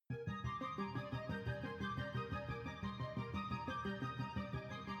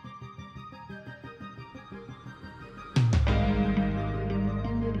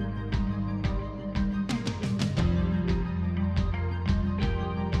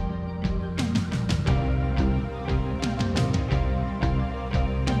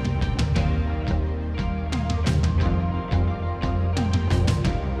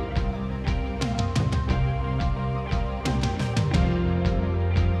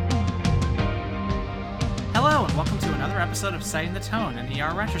and welcome to another episode of Setting the Tone, an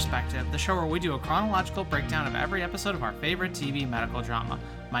ER Retrospective, the show where we do a chronological breakdown of every episode of our favorite TV medical drama.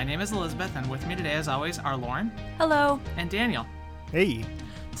 My name is Elizabeth, and with me today, as always, are Lauren. Hello. And Daniel. Hey.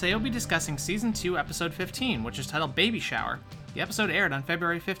 Today we'll be discussing Season 2, Episode 15, which is titled Baby Shower. The episode aired on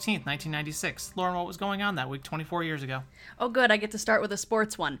February 15th, 1996. Lauren, what was going on that week 24 years ago? Oh, good. I get to start with a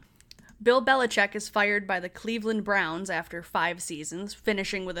sports one. Bill Belichick is fired by the Cleveland Browns after 5 seasons,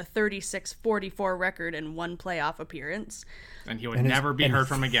 finishing with a 36-44 record and 1 playoff appearance. And he would never be heard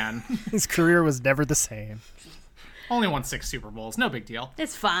from again. His career was never the same. Only won 6 Super Bowls. No big deal.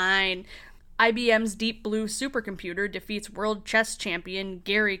 It's fine. IBM's Deep Blue supercomputer defeats world chess champion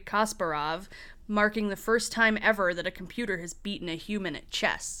Garry Kasparov, marking the first time ever that a computer has beaten a human at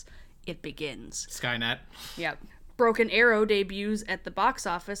chess. It begins. Skynet. Yep. Broken Arrow debuts at the box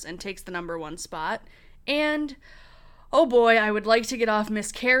office and takes the #1 spot. And, oh boy, I would like to get off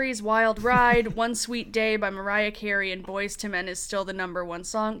Miss Carey's Wild Ride. One Sweet Day by Mariah Carey and Boyz II Men is still the #1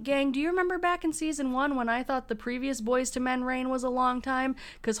 song. Gang, do you remember back in Season 1 when I thought the previous Boyz II Men reign was a long time?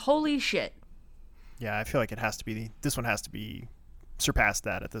 Because holy shit. Yeah, I feel like this one has to be surpassed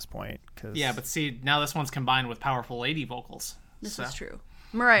that at this point. Yeah, but see, now this one's combined with powerful lady vocals. This is true.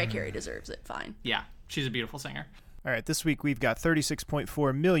 Mariah Carey deserves it, fine. Yeah, she's a beautiful singer. All right, this week we've got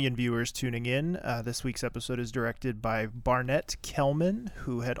 36.4 million viewers tuning in. This week's episode is directed by Barnett Kellman,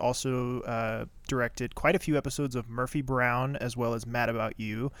 who had also directed quite a few episodes of Murphy Brown as well as Mad About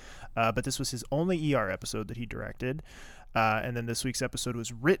You, but this was his only ER episode that he directed. And then this week's episode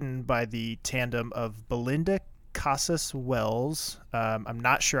was written by the tandem of Belinda Casas Wells. I'm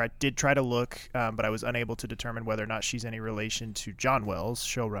not sure. I did try to look, but I was unable to determine whether or not she's any relation to John Wells,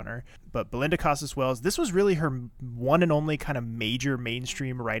 showrunner. But Belinda Casas Wells, this was really her one and only kind of major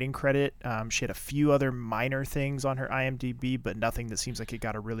mainstream writing credit. She had a few other minor things on her IMDb, but nothing that seems like it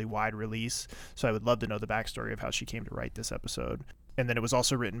got a really wide release. So I would love to know the backstory of how she came to write this episode. And then it was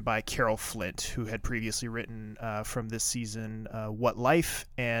also written by Carol Flint, who had previously written from this season What Life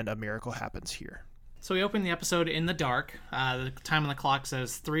and A Miracle Happens Here. So we open the episode in the dark. The time on the clock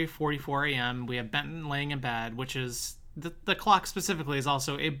says 3:44 a.m. We have Benton laying in bed, which is... The clock specifically is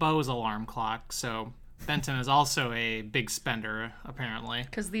also a Bose alarm clock, so Benton is also a big spender, apparently.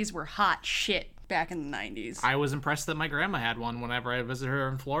 Because these were hot shit back in the 90s. I was impressed that my grandma had one whenever I visited her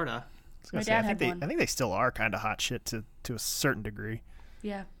in Florida. My dad had one. I think they still are kind of hot shit to a certain degree.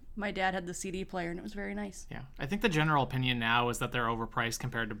 Yeah. My dad had the CD player, and it was very nice. Yeah. I think the general opinion now is that they're overpriced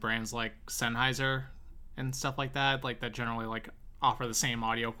compared to brands like Sennheiser and stuff like that. Like, that generally, like, offer the same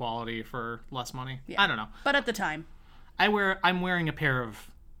audio quality for less money. Yeah. I don't know. But at the time. I'm wearing a pair of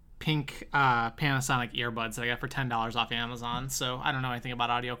pink Panasonic earbuds that I got for $10 off Amazon, so I don't know anything about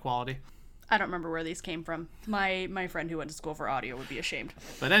audio quality. I don't remember where these came from. My friend who went to school for audio would be ashamed.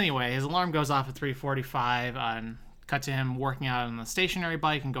 But anyway, his alarm goes off at 3:45 and cut to him working out on the stationary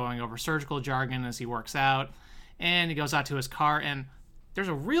bike and going over surgical jargon as he works out. And he goes out to his car, and there's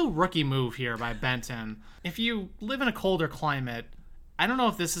a real rookie move here by Benton. If you live in a colder climate, I don't know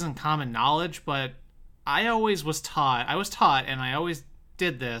if this isn't common knowledge, but I was taught, and I always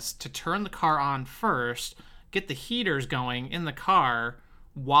did this, to turn the car on first, get the heaters going in the car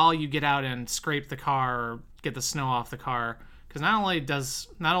while you get out and scrape the car or get the snow off the car. Because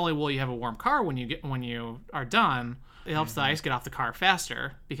not only will you have a warm car when you are done, it helps the ice get off the car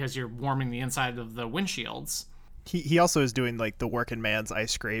faster because you're warming the inside of the windshields. He also is doing like the working man's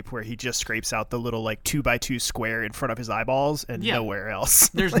ice scrape, where he just scrapes out the little like 2x2 square in front of his eyeballs and nowhere else.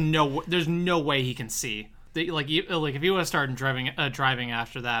 There's no way he can see. Like if he would have started driving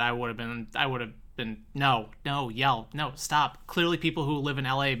after that, I would have been no, yell, no, stop. Clearly, people who live in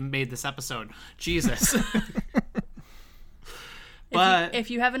LA made this episode. Jesus. But if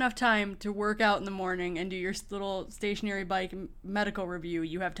you have enough time to work out in the morning and do your little stationary bike medical review,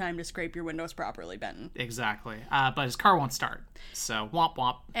 you have time to scrape your windows properly, Benton. Exactly. But his car won't start. So, womp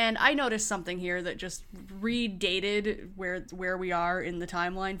womp. And I noticed something here that just redated where we are in the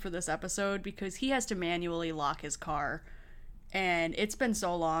timeline for this episode, because he has to manually lock his car. And it's been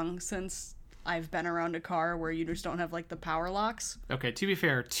so long since I've been around a car where you just don't have, like, the power locks. Okay, to be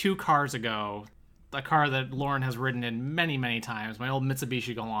fair, 2 cars ago, a car that Lauren has ridden in many, many times, my old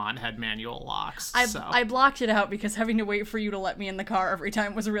Mitsubishi Galant had manual locks. I blocked it out because having to wait for you to let me in the car every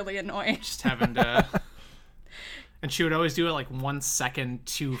time was really annoying. Just having to... And she would always do it like 1 second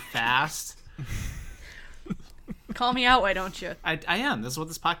too fast. Call me out, why don't you? I am. This is what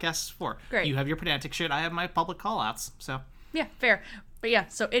this podcast is for. Great. You have your pedantic shit. I have my public call-outs. So Yeah, fair. But yeah,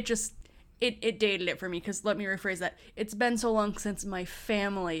 so it dated it for me, because let me rephrase that. It's been so long since my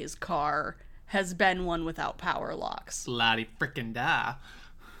family's car has been one without power locks. Lottie frickin' da.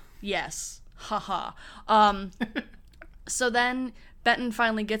 Yes. Haha. So then Benton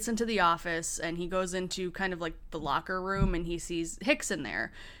finally gets into the office and he goes into kind of like the locker room and he sees Hicks in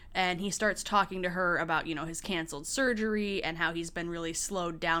there. And he starts talking to her about, his canceled surgery and how he's been really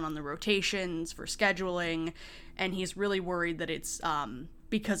slowed down on the rotations for scheduling. And he's really worried that it's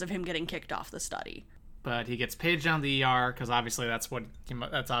because of him getting kicked off the study. But he gets paged down the ER because obviously that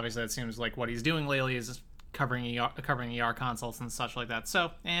seems like what he's doing lately is covering ER consults and such like that.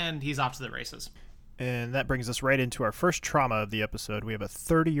 So, and he's off to the races. And that brings us right into our first trauma of the episode. We have a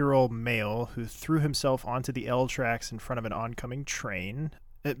 30-year-old male who threw himself onto the L tracks in front of an oncoming train.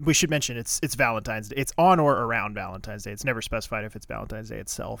 We should mention it's Valentine's Day. It's on or around Valentine's Day. It's never specified if it's Valentine's Day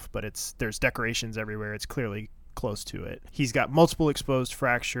itself, but there's decorations everywhere. It's clearly close to it. He's got multiple exposed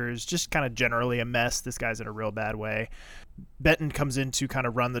fractures, just kind of generally a mess. This guy's in a real bad way. Benton comes in to kind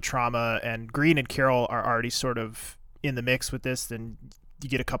of run the trauma, and Green and Carol are already sort of in the mix with this. Then you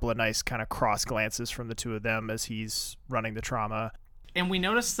get a couple of nice kind of cross glances from the two of them as he's running the trauma. And we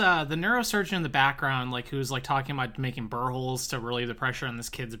noticed the neurosurgeon in the background, who's talking about making burr holes to relieve the pressure in this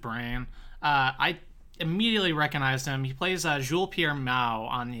kid's brain. I immediately recognized him. He plays Jules Pierre Mao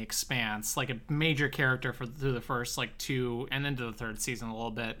on The Expanse, a major character through the first 2 and into the third season a little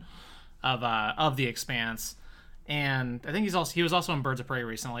bit of The Expanse. And I think he was also in Birds of Prey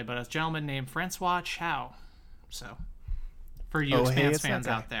recently, but a gentleman named Francois Chow. So for you Expanse fans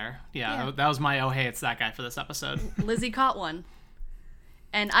out there, yeah, that was my oh hey it's that guy for this episode. Lizzie caught one.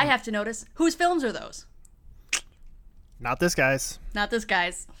 And I have to notice, whose films are those? Not this guy's. Not this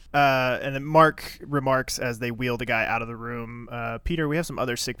guy's. And then Mark remarks as they wheel the guy out of the room, Peter, we have some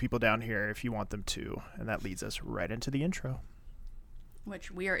other sick people down here if you want them to. And that leads us right into the intro.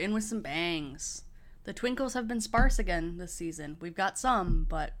 Which we are in with some bangs. The twinkles have been sparse again this season. We've got some,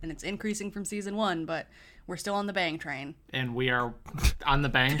 and it's increasing from season 1, but we're still on the bang train. And we are on the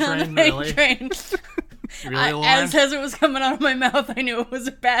bang train, on the bang really? Train. Really, Lauren? As it was coming out of my mouth, I knew it was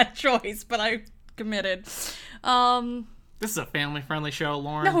a bad choice, but I committed. This is a family-friendly show,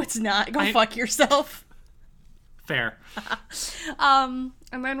 Lauren. No, it's not. Go fuck yourself. Fair. And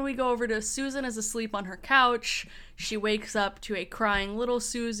then we go over to Susan is asleep on her couch. She wakes up to a crying little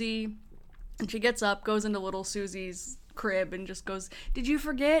Susie, and she gets up, goes into little Susie's crib, and just goes, "Did you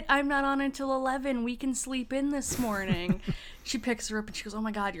forget? I'm not on until 11. We can sleep in this morning." She picks her up, and she goes, "Oh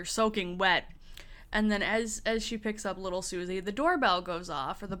my god, you're soaking wet." And then as she picks up little Susie, the doorbell goes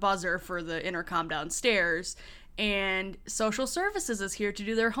off, or the buzzer for the intercom downstairs, and social services is here to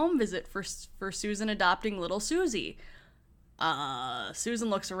do their home visit for Susan adopting little Susie. Susan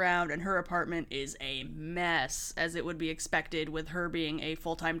looks around, and her apartment is a mess, as it would be expected with her being a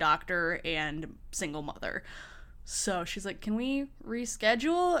full-time doctor and single mother. So she's like, "Can we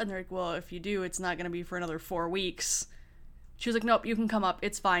reschedule?" And they're like, "Well, if you do, it's not going to be for another 4 weeks." She was like, "Nope, you can come up.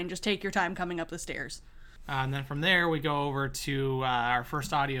 It's fine. Just take your time coming up the stairs." And then from there, we go over to our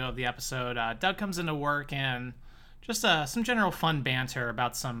first audio of the episode. Doug comes into work and just some general fun banter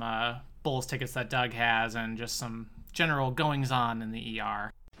about some Bulls tickets that Doug has and just some general goings-on in the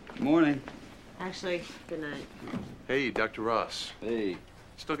ER. Good morning. Actually, good night. Hey, Dr. Ross. Hey.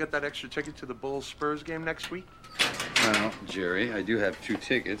 Still got that extra ticket to the Bulls-Spurs game next week? Well, Jerry, I do have 2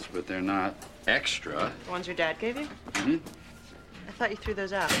 tickets, but they're not extra. The ones your dad gave you? Mm-hmm. I thought you threw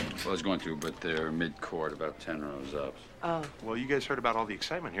those out. Well, I was going to, but they're mid-court, about 10 rows up. Oh. Well, you guys heard about all the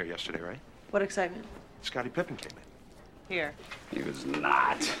excitement here yesterday, right? What excitement? Scottie Pippen came in. Here. He was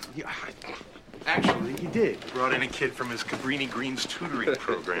not. Yeah, actually, he did. Brought in a kid from his Cabrini Greens tutoring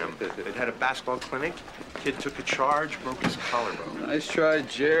program. It had a basketball clinic. Kid took a charge, broke his collarbone. Nice try,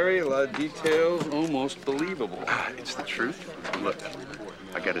 Jerry. A lot of details, almost believable. It's the truth. Look,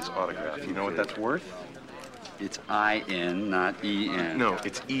 I got his autograph. You know what that's worth? It's I-N, not E-N. No,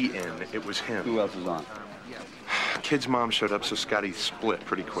 it's E-N. It was him. Who else is on? Kid's mom showed up, so Scotty split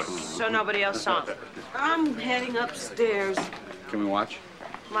pretty quick. So nobody else saw him. I'm heading upstairs. Can we watch?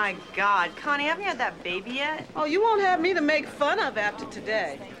 My God, Connie, haven't you had that baby yet? Oh, you won't have me to make fun of after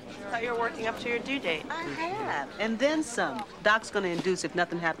today. I thought you were working up to your due date. I have. And then some. Doc's gonna induce if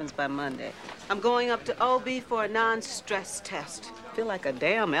nothing happens by Monday. I'm going up to OB for a non-stress test. Feel like a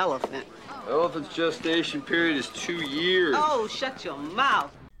damn elephant. Elephant's gestation period is 2 years. Oh, shut your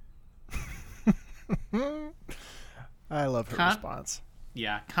mouth. I love her response.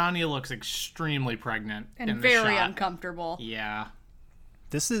 Yeah, Connie looks extremely pregnant And in the very shot. uncomfortable. Yeah.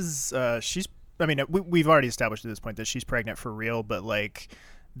 This is, we've already established at this point that she's pregnant for real, but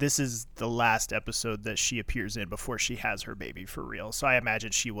this is the last episode that she appears in before she has her baby for real. So I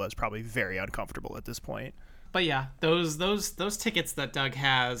imagine she was probably very uncomfortable at this point. But yeah, those tickets that Doug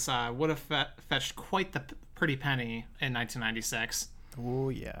has would have fetched quite the pretty penny in 1996. Oh,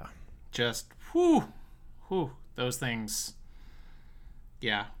 yeah. just those things,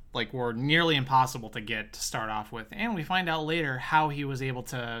 yeah, like were nearly impossible to get to start off with. And we find out later how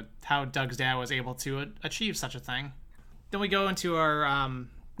Doug's dad was able to achieve such a thing. Then we go into our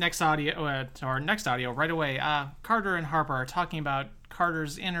next audio right away. Carter and Harper are talking about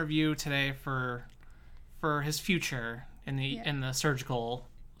Carter's interview today for his future in the surgical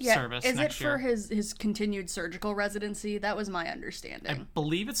service is next it year. for his continued surgical residency? That was my understanding. I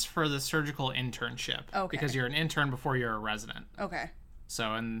believe it's for the surgical internship. Okay. Because you're an intern before you're a resident. Okay.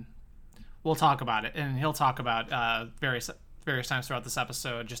 So, and we'll talk about it, and he'll talk about various times throughout this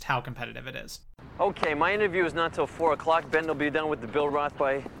episode just how competitive it is. Okay, my interview is not till 4 o'clock. Benton will be done with the Bill Roth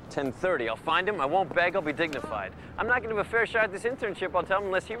by 10:30. I'll find him. I won't beg. I'll be dignified. I'm not going to have a fair shot at this internship, I'll tell him,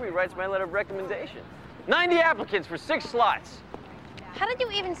 unless he rewrites my letter of recommendation. 90 applicants for 6 slots. How did you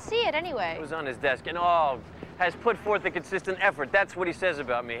even see it anyway? It was on his desk, and has put forth a consistent effort. That's what he says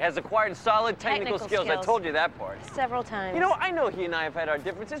about me. Has acquired solid technical skills. I told you that part. Several times. You know, I know he and I have had our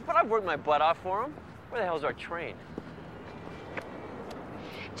differences, but I've worked my butt off for him. Where the hell's our train?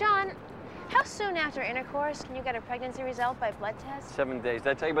 John, how soon after intercourse can you get a pregnancy result by blood test? 7 days. Did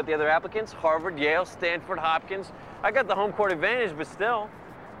I tell you about the other applicants? Harvard, Yale, Stanford, Hopkins. I got the home court advantage, but still.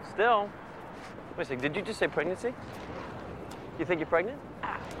 Wait a second, did you just say pregnancy? You think you're pregnant?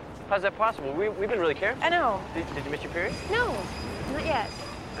 How's that possible? We've been really careful. I know. Did you miss your period? No, not yet.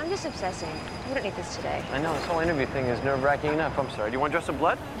 I'm just obsessing. We don't need this today. I know, this whole interview thing is nerve-wracking enough. I'm sorry. Do you want to draw some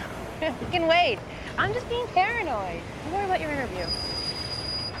blood? You can wait. I'm just being paranoid. Don't worry about your interview.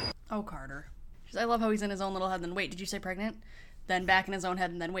 Oh, Carter. I love how he's in his own little head, then wait, did you say pregnant? Then back in his own head,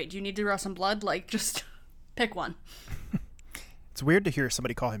 and then wait, do you need to draw some blood? Like, just pick one. It's weird to hear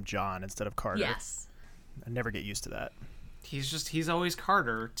somebody call him John instead of Carter. Yes. I never get used to that. He's always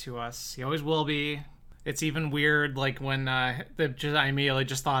Carter to us. He always will be. It's even weird, like when I immediately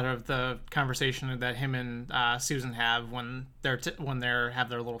just thought of the conversation that him and Susan have when they have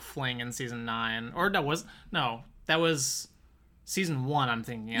their little fling in season 9. Or that was season 1. I'm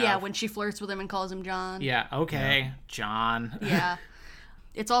thinking of. Yeah, when she flirts with him and calls him John. Yeah. Okay, yeah. John. Yeah.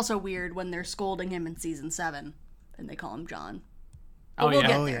 It's also weird when they're scolding him in season 7 and they call him John. But we'll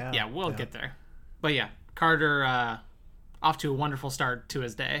get there. Yeah, we'll get there. But yeah, Carter off to a wonderful start to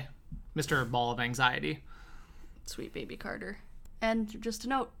his day. Mr. Ball of Anxiety. Sweet baby Carter. And just a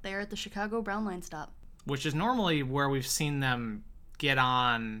note, they're at the Chicago Brown Line stop. Which is normally where we've seen them get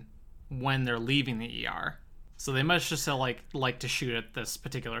on when they're leaving the ER. So they must just like to shoot at this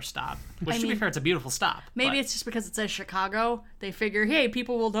particular stop. Which, to be fair, it's a beautiful stop. Maybe it's just because it says Chicago. They figure, hey,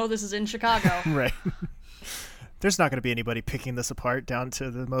 people will know this is in Chicago. Right. There's not going to be anybody picking this apart down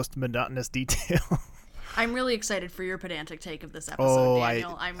to the most monotonous detail. I'm really excited for your pedantic take of this episode,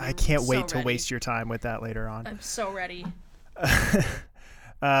 Daniel. I can't wait to ready. waste your time with that later on. I'm so ready.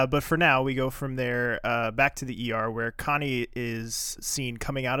 But for now, we go from there back to the ER where Connie is seen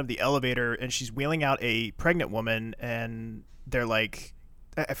coming out of the elevator and she's wheeling out a pregnant woman, and they're like,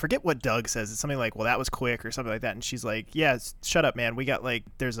 I forget what Doug says. It's something like, well, that was quick or something like that. And she's like, yeah, shut up, man. We got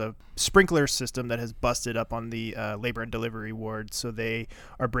there's a sprinkler system that has busted up on the labor and delivery ward. So they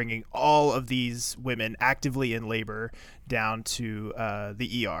are bringing all of these women actively in labor down to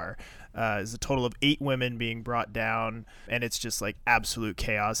the ER. There's a total of 8 women being brought down, and it's just like absolute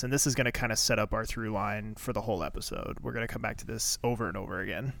chaos. And this is going to kind of set up our through line for the whole episode. We're going to come back to this over and over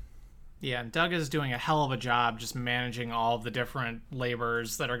again. Yeah, Doug is doing a hell of a job just managing all of the different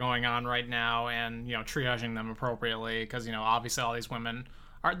labors that are going on right now and, triaging them appropriately because, obviously all these women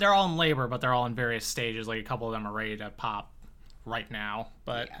they're all in labor, but they're all in various stages. Like a couple of them are ready to pop right now,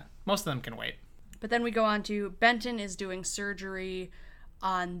 but most of them can wait. But then we go on to Benton is doing surgery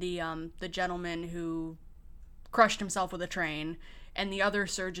on the gentleman who crushed himself with a train. And the other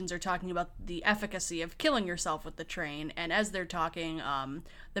surgeons are talking about the efficacy of killing yourself with the train. And as they're talking,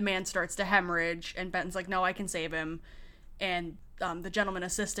 the man starts to hemorrhage, and Benton's like, no, I can save him. And the gentleman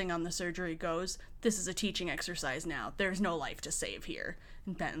assisting on the surgery goes, this is a teaching exercise now. There's no life to save here.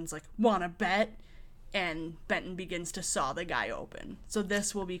 And Benton's like, wanna bet? And Benton begins to saw the guy open. So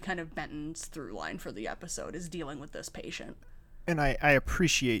this will be kind of Benton's through line for the episode, is dealing with this patient. And I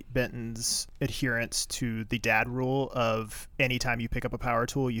appreciate Benton's adherence to the dad rule of anytime you pick up a power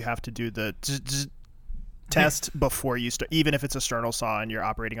tool, you have to do the test before you start. Even if it's a sternal saw and you're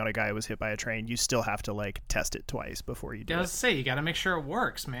operating on a guy who was hit by a train, you still have to test it twice before you do it. I was say, you got to make sure it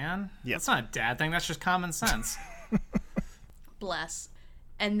works, man. Yeah. That's not a dad thing. That's just common sense. Bless.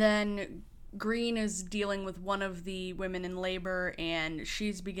 And then Green is dealing with one of the women in labor, and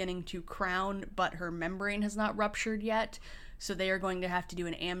she's beginning to crown, but her membrane has not ruptured yet. So they are going to have to do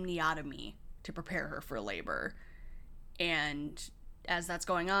an amniotomy to prepare her for labor. And as that's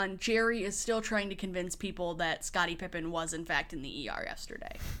going on, Jerry is still trying to convince people that Scottie Pippen was in fact in the ER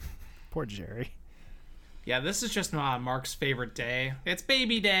yesterday. Poor Jerry. Yeah, this is just Mark's favorite day. It's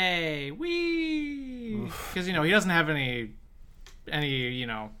baby day. Whee! Because, he doesn't have any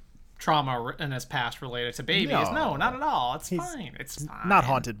trauma in his past related to babies. No, not at all. It's fine. It's fine. Not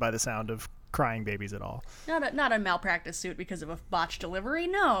haunted by the sound of crying babies at all. Not a malpractice suit because of a botched delivery.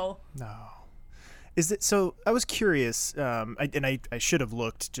 No. Is it so? I was curious, I should have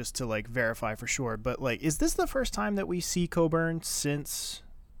looked just to like verify for sure. But like, is this the first time that we see Coburn since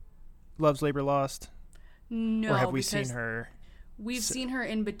Love's Labor Lost? No, or have we seen her? We've seen her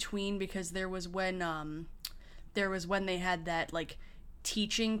in between because there was when they had that like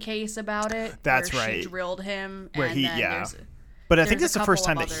teaching case about it. That's where right. She drilled him. Where and he, then yeah. But I think there's that's the first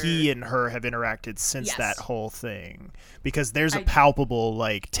time that he and her have interacted since Yes. that whole thing, because there's a palpable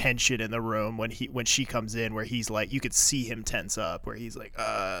like tension in the room when she comes in, where he's like, you could see him tense up, where he's like,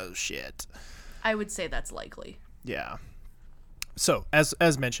 shit. I would say that's likely. Yeah. So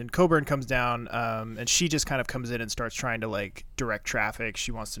as mentioned, Coburn comes down, and she just kind of comes in and starts trying to like direct traffic.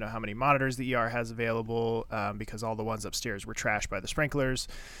 She wants to know how many monitors the ER has available, because all the ones upstairs were trashed by the sprinklers.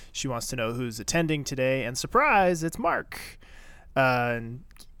 She wants to know who's attending today, and surprise, it's Mark. And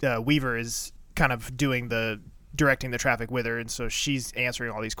Weaver is kind of directing the traffic with her, and so she's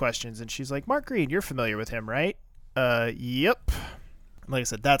answering all these questions, and she's like, Mark Green, you're familiar with him, right? Yep. Like I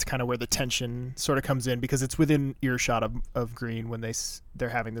said, that's kind of where the tension sort of comes in, because it's within earshot of Green when they're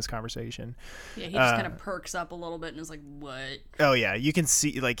having this conversation. Yeah, he just kind of perks up a little bit and is like, what? Oh yeah, you can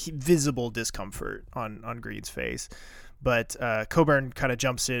see like visible discomfort on Green's face. But Coburn kind of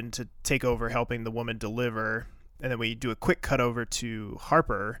jumps in to take over, helping the woman deliver. And then we do a quick cut over to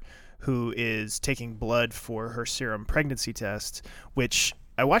Harper, who is taking blood for her serum pregnancy test, which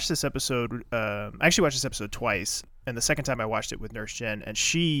I watched this episode. I actually watched this episode twice. And the second time I watched it with Nurse Jen, and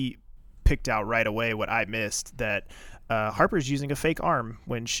she picked out right away what I missed, that Harper's using a fake arm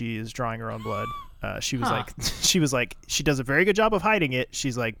when she is drawing her own blood. She was like, she does a very good job of hiding it.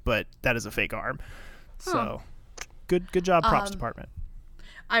 She's like, but that is a fake arm. So good job, props department.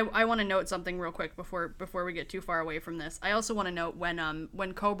 I want to note something real quick before we get too far away from this. I also want to note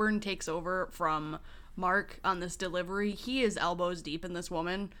when Coburn takes over from Mark on this delivery, he is elbows deep in this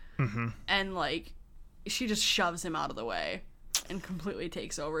woman, and like she just shoves him out of the way and completely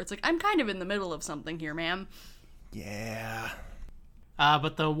takes over. It's like, I'm kind of in the middle of something here, ma'am. Yeah.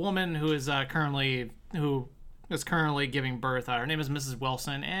 But the woman who is currently giving birth, her name is Mrs.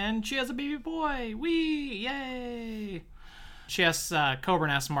 Wilson, and she has a baby boy. Whee! Yay! Coburn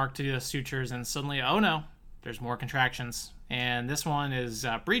asks Mark to do the sutures, and suddenly, oh no, there's more contractions. And this one is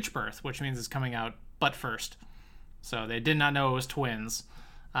breech birth, which means it's coming out butt first. So they did not know it was twins.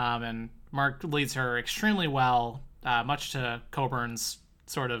 And Mark leads her extremely well, much to Coburn's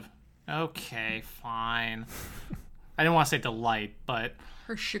sort of, okay, fine. I didn't want to say delight, but...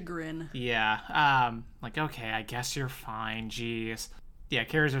 her chagrin. Yeah. Like, okay, I guess you're fine, jeez. Yeah,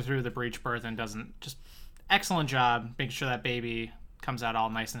 carries her through the breech birth and doesn't just... excellent job making sure that baby comes out all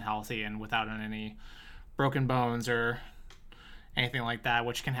nice and healthy and without any broken bones or anything like that,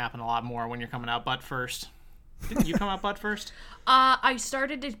 which can happen a lot more when you're coming out butt first. Didn't you come out butt first? I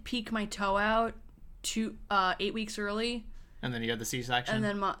started to peek my toe out 8 weeks early. And then you had the C-section? And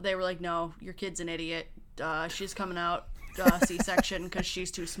then they were like, no, your kid's an idiot. She's coming out C-section because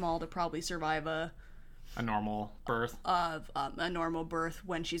she's too small to probably survive a normal birth. A normal birth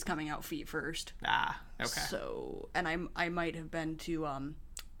when she's coming out feet first. Ah, okay. So, and I might have been too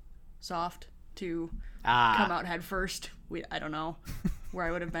soft to come out head first. I don't know where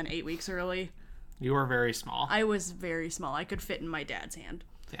I would have been 8 weeks early. You were very small. I was very small. I could fit in my dad's hand.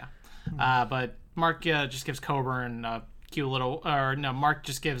 Yeah. But Mark just gives Coburn a cute little... Mark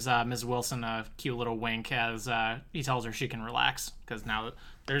just gives Ms. Wilson a cute little wink as he tells her she can relax, because now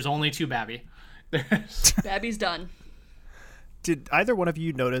there's only two Babby. Babby's done. Did either one of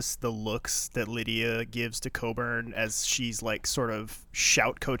you notice the looks that Lydia gives to Coburn as she's like sort of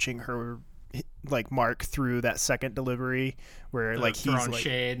shout coaching her, like Mark through that second delivery, where like he's like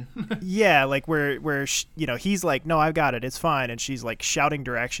shade? Yeah, like where he's like, no, I've got it, it's fine, and she's like shouting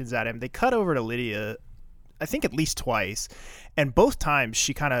directions at him. They cut over to Lydia, I think at least twice, and both times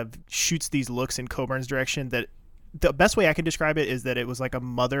she kind of shoots these looks in Coburn's direction that. The best way I can describe it is that it was like a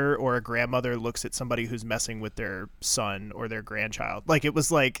mother or a grandmother looks at somebody who's messing with their son or their grandchild. Like, it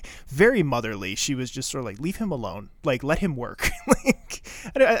was like very motherly. She was just sort of like, leave him alone. Like, let him work. Like,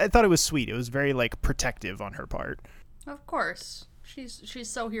 I thought it was sweet. It was very like protective on her part. Of course. She's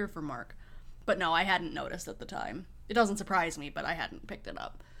so here for Mark. But no, I hadn't noticed at the time. It doesn't surprise me, but I hadn't picked it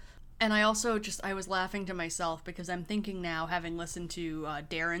up. And I also I was laughing to myself because I'm thinking now, having listened to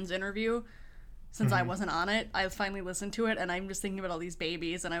Darren's interview, since I wasn't on it, I finally listened to it, and I'm just thinking about all these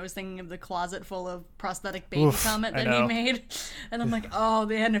babies, and I was thinking of the closet full of prosthetic baby comment that he made. And I'm like, oh,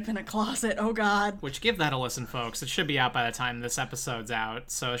 they end up in a closet. Oh, God. Which, give that a listen, folks. It should be out by the time this episode's out,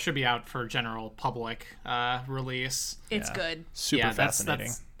 so it should be out for general public release. It's good. Super fascinating.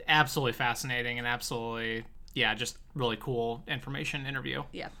 That's absolutely fascinating and absolutely... Yeah, just really cool information interview.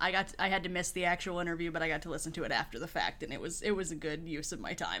 Yeah, I had to miss the actual interview, but I got to listen to it after the fact, and it was a good use of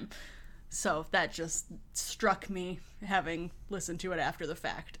my time. So that just struck me, having listened to it after the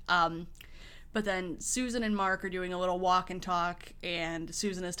fact. But then Susan and Mark are doing a little walk and talk, and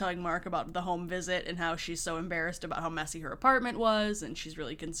Susan is telling Mark about the home visit and how she's so embarrassed about how messy her apartment was, and she's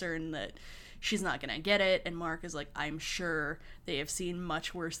really concerned that she's not gonna get it. And Mark is like, I'm sure they have seen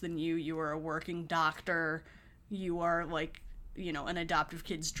much worse than you. You are a working doctor. You are, like, you know, an adoptive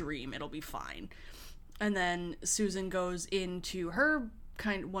kid's dream. It'll be fine. And then Susan goes into her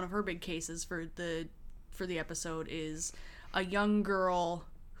one of her big cases for the episode is a young girl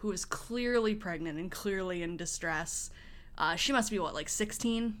who is clearly pregnant and clearly in distress. She must be what, like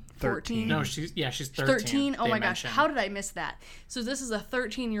 16, 14? No, she's 13. 13? Oh my gosh, how did I miss that? So this is a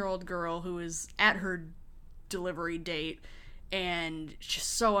 13-year-old girl who is at her delivery date, and she's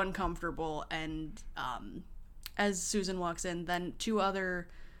so uncomfortable. And as Susan walks in, then two other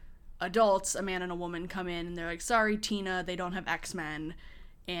adults, a man and a woman, come in, and they're like, sorry, Tina, they don't have X-Men.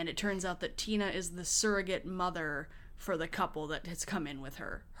 And it turns out that Tina is the surrogate mother for the couple that has come in with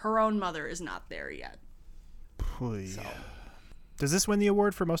her. Her own mother is not there yet. So. Does this win the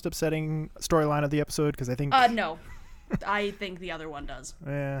award for most upsetting storyline of the episode? Because I think... No. I think the other one does.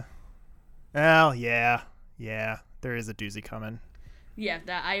 Yeah. Well, yeah. Yeah. There is a doozy coming. Yeah,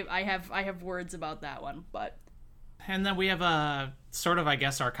 that I have words about that one, but... And then we have a sort of, I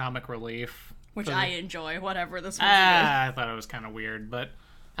guess, our comic relief. Which I enjoy, whatever this one's I thought it was kind of weird, but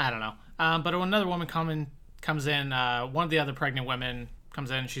I don't know. But another woman comes in, one of the other pregnant women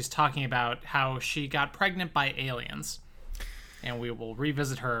comes in, and she's talking about how she got pregnant by aliens. And we will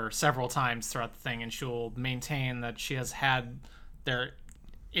revisit her several times throughout the thing, and she will maintain that she has had their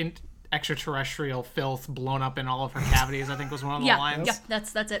extraterrestrial filth blown up in all of her cavities, I think was one of the lines. Yeah,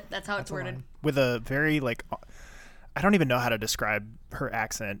 that's it. That's how it's worded. With a very, like... I don't even know how to describe her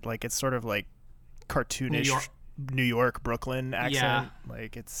accent. Like, it's sort of like cartoonish New York, Brooklyn accent. Yeah.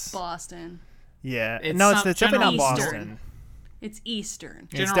 Like, it's... Boston. Yeah. It's definitely not Boston. It's Eastern.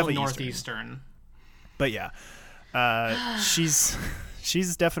 General Northeastern. But yeah. She's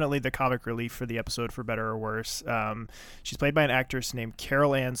definitely the comic relief for the episode, for better or worse. She's played by an actress named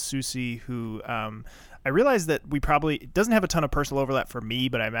Carol Ann Susi, who... I realize that it doesn't have a ton of personal overlap for me,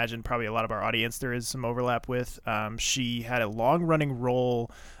 but I imagine probably a lot of our audience there is some overlap with. She had a long-running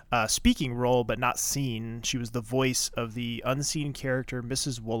speaking role, but not seen. She was the voice of the unseen character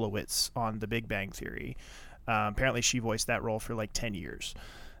Mrs. Wolowitz on The Big Bang Theory. Apparently she voiced that role for like 10 years.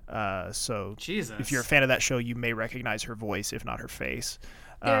 So Jesus. If you're a fan of that show, you may recognize her voice, if not her face.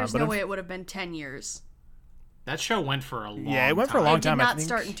 There's no way it would have been 10 years. That show went for a long time. Yeah, it went for a long time. It did not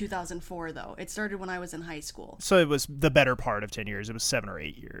start in 2004, though. It started when I was in high school. So it was the better part of 10 years. It was 7 or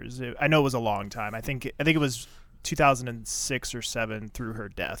 8 years. I know it was a long time. I think it was 2006 or 7 through her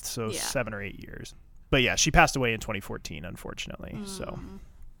death, so 7 or 8 years. But yeah, she passed away in 2014, unfortunately. So,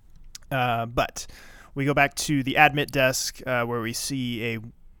 but we go back to the admit desk where we see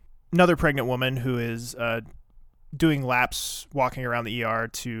another pregnant woman who is doing laps, walking around the ER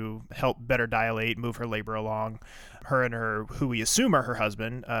to help better dilate, move her labor along. Her and who we assume are her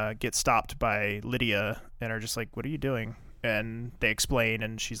husband, get stopped by Lydia and are just like, what are you doing? And they explain,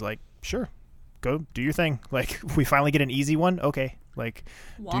 and she's like, sure, go do your thing. Like, we finally get an easy one. Okay. Like,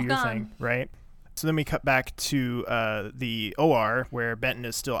 walk do your on. thing. Right. So then we cut back to the OR where Benton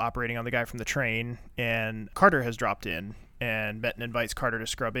is still operating on the guy from the train, and Carter has dropped in. And Benton invites Carter to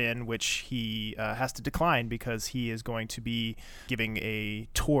scrub in, which he has to decline because he is going to be giving a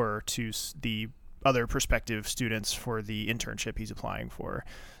tour to the other prospective students for the internship he's applying for.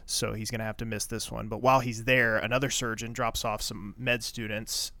 So he's going to have to miss this one. But while he's there, another surgeon drops off some med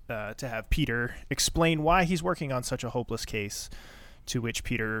students to have Peter explain why he's working on such a hopeless case, to which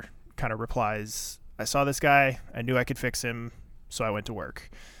Peter kind of replies, I saw this guy, I knew I could fix him, so I went to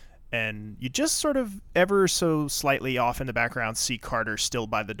work. And you just sort of ever so slightly off in the background see Carter still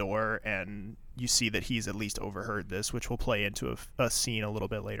by the door, and you see that he's at least overheard this, which will play into a scene a little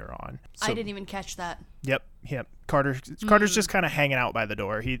bit later on. So, I didn't even catch that. Yep. Carter's just kind of hanging out by the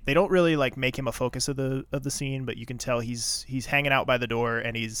door. They don't really like make him a focus of the scene, but you can tell he's hanging out by the door,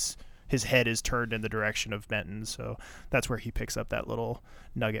 and his his head is turned in the direction of Benton. So that's where he picks up that little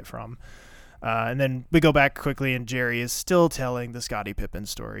nugget from. And then we go back quickly, and Jerry is still telling the Scottie Pippen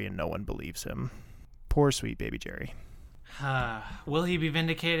story, and no one believes him. Poor sweet baby Jerry. Will he be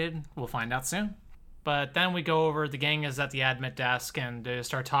vindicated? We'll find out soon. But then we go over, the gang is at the admit desk, and they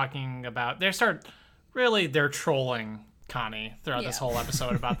start talking about, they're trolling Connie throughout this whole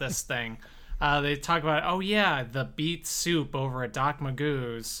episode about this thing. They talk about, oh yeah, the beet soup over at Doc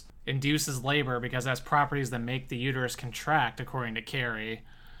Magoo's induces labor because it has properties that make the uterus contract, according to Carrie.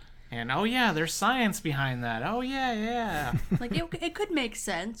 And oh yeah, there's science behind that. Oh yeah. Like it could make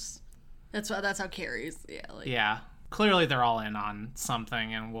sense. That's how Carrie's. Yeah. Clearly they're all in on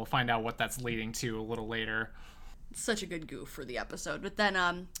something, and we'll find out what that's leading to a little later. Such a good goof for the episode. But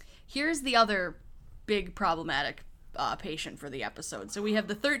then here's the other big problematic patient for the episode. So we have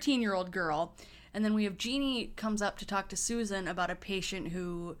the 13-year-old girl, and then we have Jeannie comes up to talk to Susan about a patient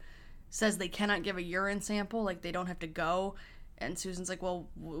who says they cannot give a urine sample, like they don't have to go. And Susan's like, well,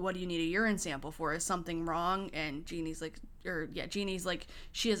 what do you need a urine sample for? Is something wrong? And Jeannie's like,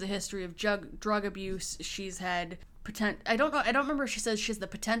 she has a history of drug abuse. She's had I don't remember if she says she has the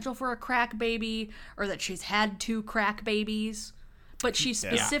potential for a crack baby or that she's had 2 crack babies. But she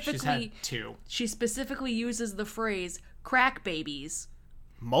specifically she's had 2. She specifically uses the phrase crack babies.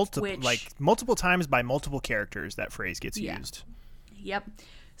 Multiple times by multiple characters that phrase gets used. Yep.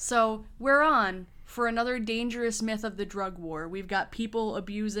 So we're on for another dangerous myth of the drug war. We've got people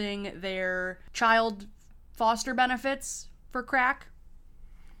abusing their child foster benefits for crack,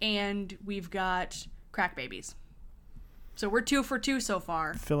 and we've got crack babies. So we're 2 for 2 so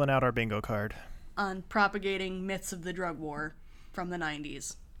far. Filling out our bingo card. On propagating myths of the drug war from the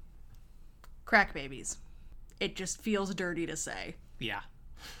 90s. Crack babies. It just feels dirty to say. Yeah.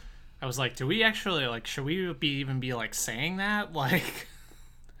 I was like, do we actually, should we even be saying that?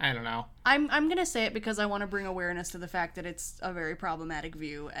 I don't know. I'm going to say it because I want to bring awareness to the fact that it's a very problematic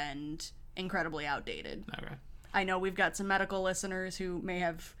view and incredibly outdated. Okay. I know we've got some medical listeners who may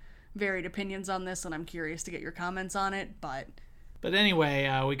have varied opinions on this, and I'm curious to get your comments on it, but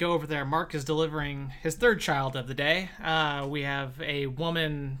anyway, we go over there. Mark is delivering his 3rd child of the day. We have a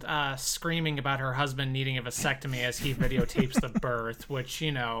woman screaming about her husband needing a vasectomy as he videotapes the birth, which,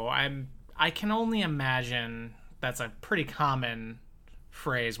 I can only imagine that's a pretty common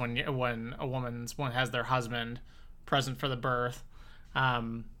phrase when a woman has their husband present for the birth.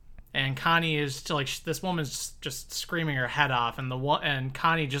 And Connie is still this woman's just screaming her head off, and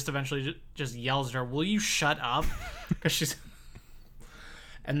Connie just eventually just yells at her, "Will you shut up?" Because she's.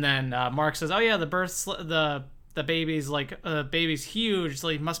 And then Mark says, "Oh yeah, the baby's baby's huge, so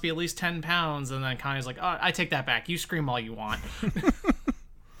he must be at least 10 pounds." And then Connie's like, "Oh, I take that back. You scream all you want."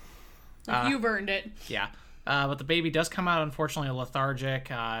 You've earned it. Yeah. But the baby does come out, unfortunately,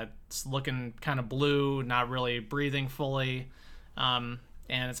 lethargic. It's looking kind of blue, not really breathing fully.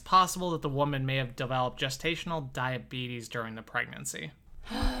 And it's possible that the woman may have developed gestational diabetes during the pregnancy.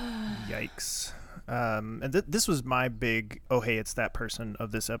 Yikes. And this was my big, oh, hey, it's that person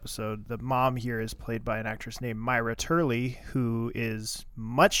of this episode. The mom here is played by an actress named Myra Turley, who is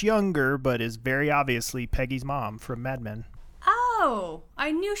much younger, but is very obviously Peggy's mom from Mad Men. Oh,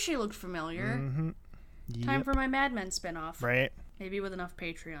 I knew she looked familiar. Mm-hmm. Yep. Time for my Mad Men spinoff. Right. Maybe with enough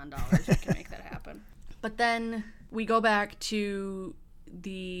Patreon dollars, we can make that happen. But then we go back to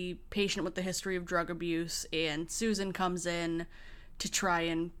the patient with the history of drug abuse, and Susan comes in to try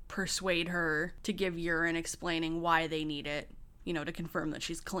and persuade her to give urine, explaining why they need it, to confirm that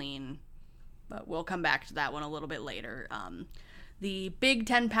she's clean. But we'll come back to that one a little bit later. The big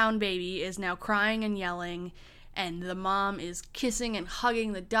 10-pound baby is now crying and yelling, and the mom is kissing and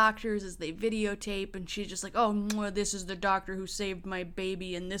hugging the doctors as they videotape, and she's just like, "Oh, this is the doctor who saved my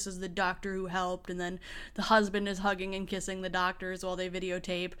baby, and this is the doctor who helped." And then the husband is hugging and kissing the doctors while they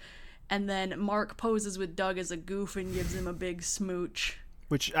videotape. And then Mark poses with Doug as a goof and gives him a big smooch.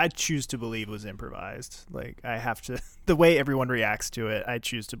 Which I choose to believe was improvised. I have to, the way everyone reacts to it, I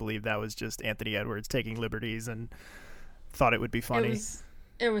choose to believe that was just Anthony Edwards taking liberties and thought it would be funny.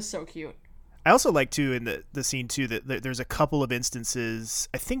 It was so cute. I also like, too, in the scene, too, that there's a couple of instances,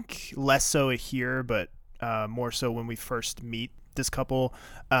 I think less so here, but more so when we first meet this couple.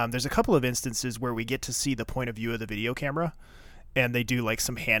 There's a couple of instances where we get to see the point of view of the video camera, and they do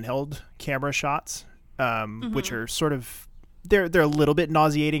some handheld camera shots, which are sort of, they're a little bit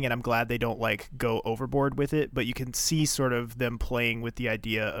nauseating, and I'm glad they don't go overboard with it, but you can see sort of them playing with the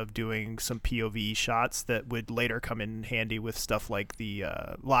idea of doing some POV shots that would later come in handy with stuff like the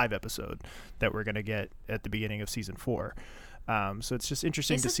live episode that we're going to get at the beginning of season 4. So it's just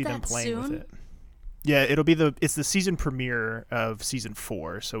interesting to see them playing with it. Yeah, it's the season premiere of season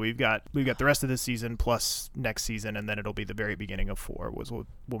 4. So we've got the rest of this season plus next season, and then it'll be the very beginning of 4 was when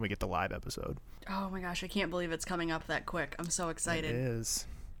we get the live episode. Oh my gosh, I can't believe it's coming up that quick. I'm so excited. It is.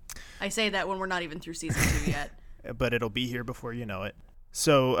 I say that when we're not even through season 2 yet. But it'll be here before you know it.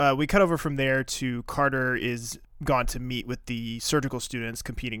 So we cut over from there to Carter is gone to meet with the surgical students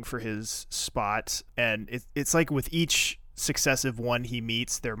competing for his spot, and it's like with each successive one he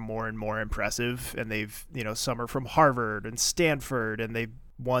meets, they're more and more impressive, and they've, some are from Harvard and Stanford, and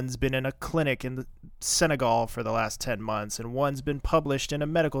one's been in a clinic in Senegal for the last 10 months, and one's been published in a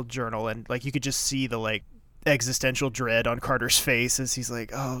medical journal, and like you could just see the like existential dread on Carter's face as he's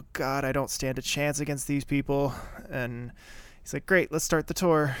like, oh God, I don't stand a chance against these people. And he's like, great, let's start the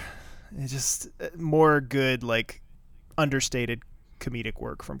tour. It's just more good, like understated comedic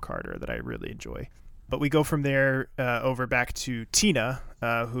work from Carter that I really enjoy. But we go from there over back to Tina,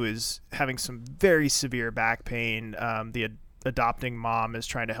 who is having some very severe back pain. The adopting mom is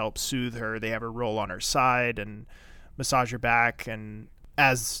trying to help soothe her. They have her roll on her side and massage her back. And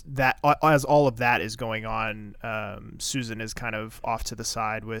as all of that is going on, Susan is kind of off to the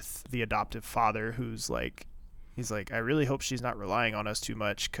side with the adoptive father, he's like, I really hope she's not relying on us too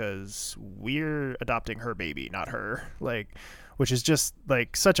much because we're adopting her baby, not her. Like, which is just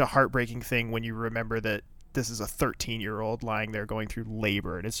like such a heartbreaking thing when you remember that this is a 13-year-old lying there going through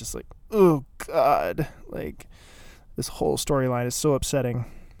labor, and it's just like, oh God, like this whole storyline is so upsetting.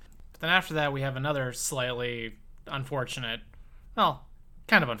 Then after that, we have another slightly unfortunate, well,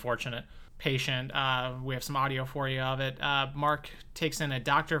 kind of unfortunate patient. We have some audio for you of it. Mark takes in a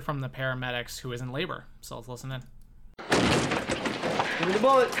doctor from the paramedics who is in labor. So let's listen in. Give me the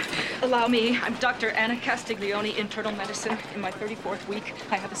bullet. Allow me. I'm Dr. Anna Castiglione, internal medicine. In my 34th week,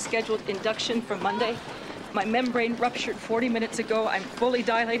 I have a scheduled induction for Monday. My membrane ruptured 40 minutes ago. I'm fully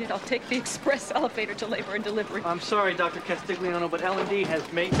dilated. I'll take the express elevator to labor and delivery. I'm sorry, Dr. Castiglione, but L&D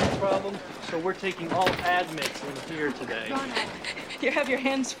has maintenance problems, so we're taking all admits in here today. You have your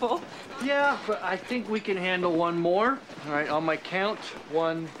hands full? Yeah, but I think we can handle one more. All right, on my count,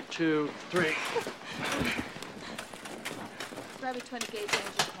 1, 2, 3. Grab a 20 gauge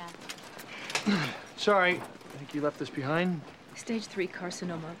angiogram. Sorry, I think you left this behind. Stage 3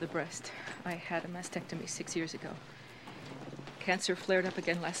 carcinoma of the breast. I had a mastectomy 6 years ago. Cancer flared up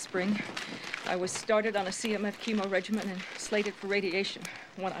again last spring. I was started on a CMF chemo regimen and slated for radiation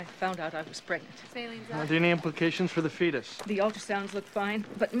when I found out I was pregnant. Are there any implications for the fetus? The ultrasounds look fine,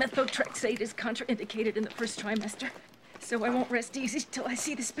 but methotrexate is contraindicated in the first trimester. So I won't rest easy till I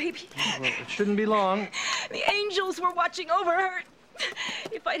see this baby. Well, it shouldn't be long. The angels were watching over her.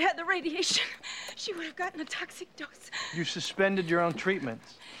 If I'd had the radiation, she would have gotten a toxic dose. You suspended your own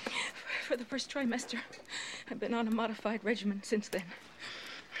treatments. For the first trimester. I've been on a modified regimen since then.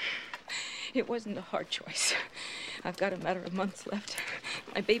 It wasn't a hard choice. I've got a matter of months left.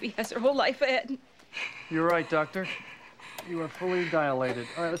 My baby has her whole life ahead. You're right, Doctor. You are fully dilated.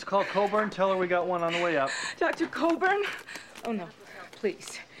 All right, let's call Coburn. Tell her we got one on the way up. Dr. Coburn? Oh, no.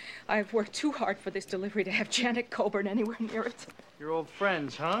 Please. I've worked too hard for this delivery to have Janet Coburn anywhere near it. You're old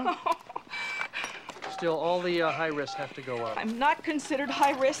friends, huh? Still, all the high risks have to go up. I'm not considered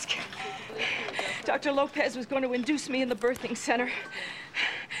high risk. Dr. Lopez was going to induce me in the birthing center.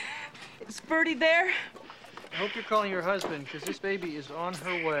 Is Bertie there? I hope you're calling your husband, because this baby is on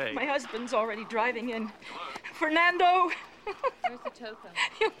her way. My husband's already driving in. Fernando! Where's the token?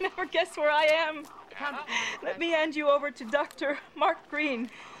 You'll never guess where I am. Let me hand you over to Dr. Mark Green.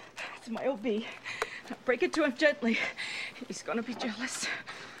 It's my OB. Now break it to him gently. He's gonna be jealous.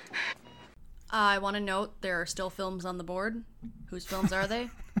 I want to note there are still films on the board. Whose films are they?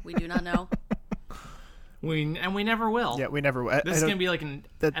 We do not know. We never will. Yeah, we never will. This is going to be like an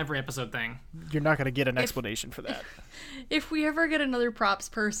every episode thing. You're not going to get an explanation for that. If we ever get another props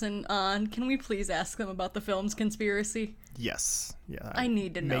person on, can we please ask them about the film's conspiracy? Yes. Yeah. I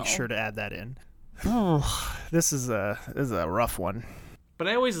need to know. Make sure to add that in. This is a rough one. But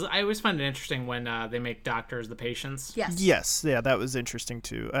I always find it interesting when they make doctors the patients. Yes. Yes. Yeah, that was interesting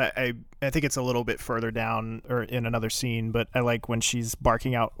too. I think it's a little bit further down or in another scene, but I like when she's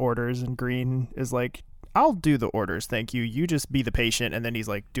barking out orders and Green is like, I'll do the orders, thank you. You just be the patient. And then he's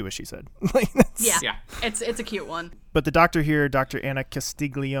like, do as she said. Yeah. It's a cute one. But the doctor here, Dr. Anna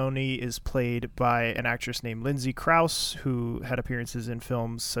Castiglione, is played by an actress named Lindsay Krause, who had appearances in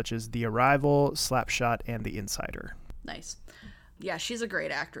films such as The Arrival, Slapshot, and The Insider. Nice. Yeah, she's a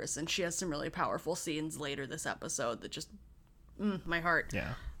great actress, and she has some really powerful scenes later this episode that just, my heart.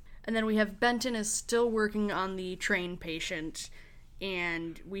 Yeah. And then we have Benton is still working on the train patient,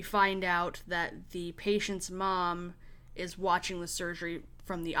 and we find out that the patient's mom is watching the surgery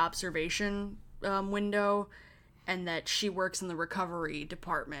from the observation window, and that she works in the recovery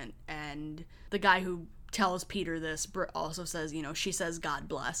department. And the guy who tells Peter this also says, you know, she says God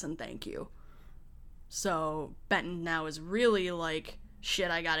bless and thank you. So Benton now is really like, shit,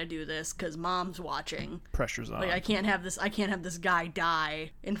 I gotta do this because mom's watching. Pressure's on. Like, I can't have this guy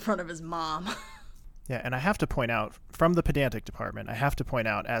die in front of his mom. Yeah, and I have to point out, from the pedantic department,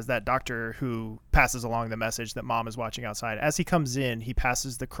 as that doctor who passes along the message that mom is watching outside, as he comes in, he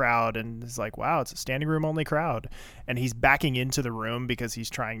passes the crowd and is like, wow, it's a standing room only crowd. And he's backing into the room because he's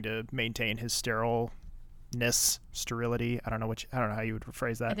trying to maintain his sterility. I don't know how you would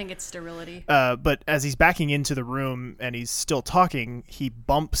rephrase that. I think it's sterility. But as he's backing into the room and he's still talking, he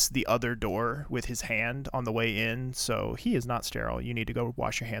bumps the other door with his hand on the way in. So he is not sterile. You need to go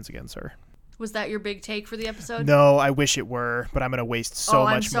wash your hands again, sir. Was that your big take for the episode? No, I wish it were, but I'm going to waste so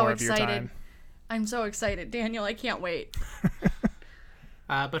much more of your time. I'm so excited, Daniel. I can't wait.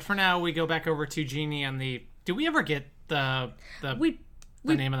 But for now, we go back over to Jeannie and the... Do we ever get the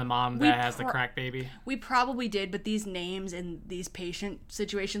name of the mom that has the crack baby? We probably did, but these names in these patient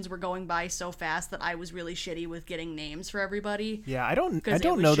situations were going by so fast that I was really shitty with getting names for everybody. Yeah, I don't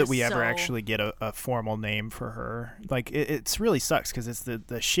know that we ever actually get a formal name for her. Like, it's really sucks because it's the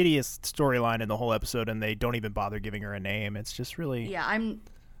shittiest storyline in the whole episode, and they don't even bother giving her a name. It's just really... Yeah,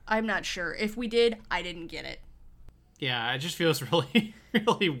 I'm not sure. If we did, I didn't get it. Yeah, it just feels really,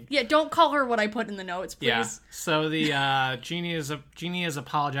 really... Yeah, don't call her what I put in the notes, please. Yeah, so the Jeannie is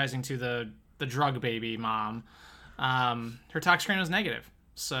apologizing to the drug baby mom. Her tox screen was negative.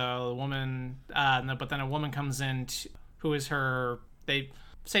 So the woman... but then a woman comes in who is her... They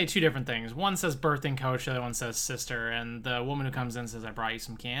say two different things. One says birthing coach, the other one says sister. And the woman who comes in says, I brought you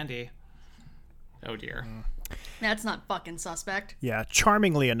some candy. Oh, dear. That's not fucking suspect. Yeah,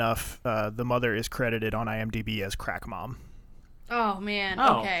 charmingly enough, the mother is credited on IMDb as crack mom. Oh, man.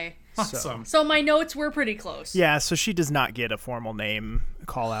 Okay. Awesome. So my notes were pretty close. Yeah, so she does not get a formal name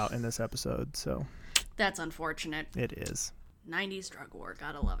call out in this episode, so... That's unfortunate. It is. 90s drug war.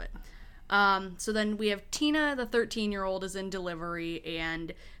 Gotta love it. So then we have Tina, the 13-year-old, is in delivery,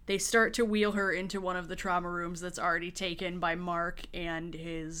 and they start to wheel her into one of the trauma rooms that's already taken by Mark and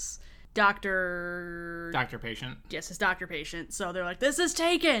his... Doctor patient. Yes, his doctor patient. So they're like, this is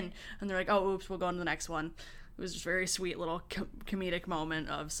taken. And they're like, oh, oops, we'll go on to the next one. It was just a very sweet little comedic moment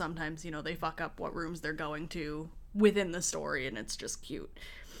of sometimes, you know, they fuck up what rooms they're going to within the story, and it's just cute.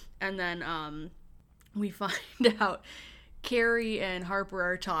 And then we find out Carrie and Harper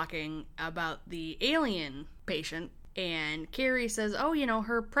are talking about the alien patient, and Carrie says, oh, you know,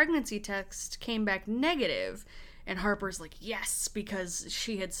 her pregnancy test came back negative. And Harper's like, yes, because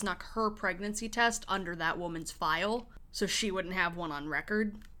she had snuck her pregnancy test under that woman's file, so she wouldn't have one on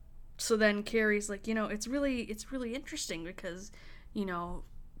record. So then Carrie's like, you know, it's really interesting because, you know,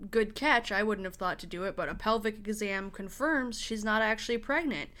 good catch, I wouldn't have thought to do it, but a pelvic exam confirms she's not actually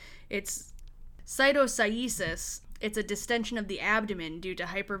pregnant. It's cytosciesis. It's a distension of the abdomen due to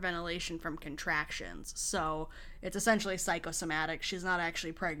hyperventilation from contractions. So it's essentially psychosomatic. She's not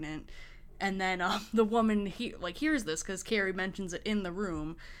actually pregnant. And then the woman hears this because Carrie mentions it in the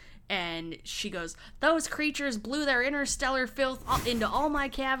room, and she goes, "Those creatures blew their interstellar filth into all my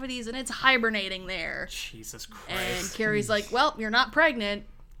cavities, and it's hibernating there." Jesus Christ! And Carrie's like, "Well, you're not pregnant.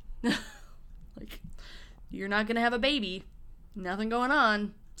 Like, you're not gonna have a baby. Nothing going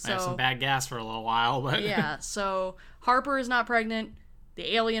on." So I have some bad gas for a little while, but yeah. So Harper is not pregnant.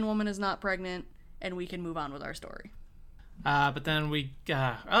 The alien woman is not pregnant, and we can move on with our story. But then we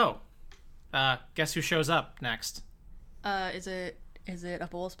guess who shows up next? Is it a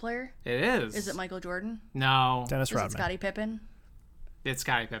Bulls player? It is. Is it Michael Jordan? No. Dennis Rodman. Is it Scottie Pippen? It's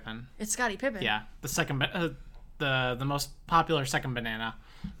Scottie Pippen. It's Scottie Pippen. Yeah, the second, the most popular second banana.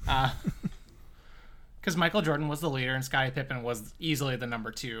 Because Michael Jordan was the leader and Scottie Pippen was easily the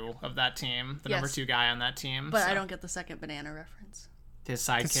number 2 of that team, number 2 guy on that team. But I don't get the second banana reference. His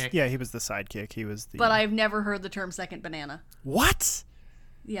sidekick. Yeah, he was the sidekick. He was the. But I've never heard the term second banana. What?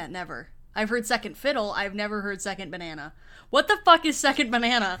 Yeah, never. I've heard second fiddle. I've never heard second banana. What the fuck is second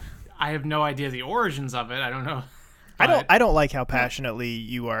banana? I have no idea the origins of it. I don't know. I don't like how passionately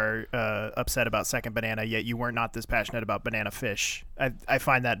you are upset about second banana, yet you were not this passionate about banana fish. I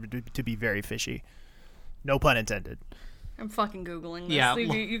find that to be very fishy. No pun intended. I'm fucking Googling this. Yeah,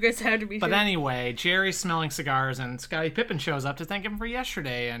 you guys have to be But sure. Anyway, Jerry's smelling cigars, and Scottie Pippen shows up to thank him for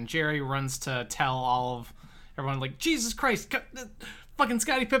yesterday, and Jerry runs to tell all of everyone, like, Jesus Christ, fucking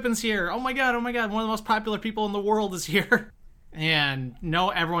Scottie Pippen's here. Oh my god, one of the most popular people in the world is here. And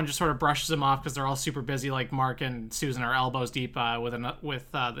everyone just sort of brushes him off because they're all super busy. Like Mark and Susan are elbows deep with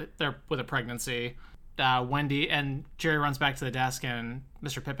a pregnancy. Wendy and Jerry runs back to the desk and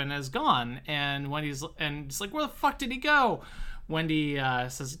Mr. Pippin is gone. And Wendy's like, where the fuck did he go? Wendy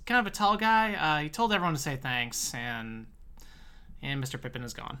says, kind of a tall guy. He told everyone to say thanks, and Mr. Pippin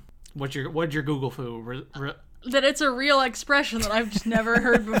is gone. What'd your Google foo? That it's a real expression that I've just never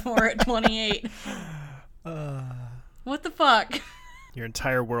heard before at 28. What the fuck? Your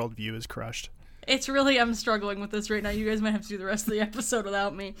entire worldview is crushed. It's really, I'm struggling with this right now. You guys might have to do the rest of the episode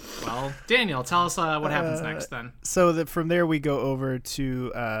without me. Well, Daniel, tell us what happens next then. So from there we go over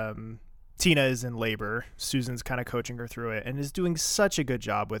to Tina is in labor. Susan's kind of coaching her through it and is doing such a good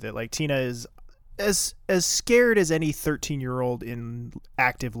job with it. Like, Tina is as scared as any 13-year-old in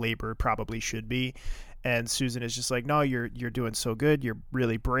active labor probably should be. And Susan is just like, no, you're doing so good. You're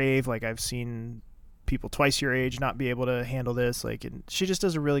really brave. Like, I've seen people twice your age not be able to handle this. Like, and she just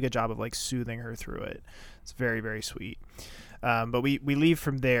does a really good job of like soothing her through it. It's very, very sweet. But we leave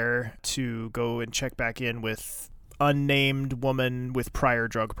from there to go and check back in with unnamed woman with prior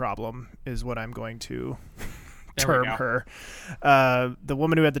drug problem is what I'm going to term her. The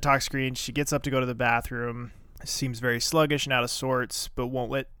woman who had the talk screen, she gets up to go to the bathroom, seems very sluggish and out of sorts, but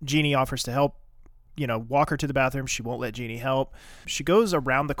won't let Jeannie offers to help, walk her to the bathroom. She won't let Jeannie help. She goes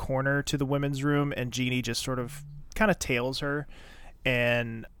around the corner to the women's room and Jeannie just sort of kind of tails her,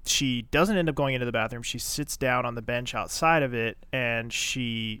 and she doesn't end up going into the bathroom. She sits down on the bench outside of it and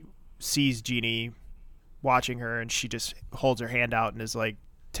she sees Jeannie watching her, and she just holds her hand out and is like,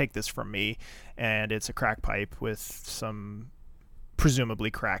 take this from me. And it's a crack pipe with some presumably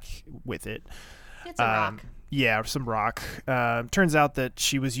crack with it. It's a rock. Yeah, some rock. Turns out that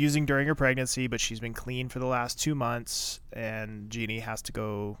she was using during her pregnancy, but she's been clean for the last 2 months, and Jeannie has to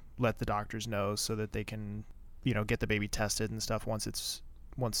go let the doctors know so that they can, get the baby tested and stuff once it's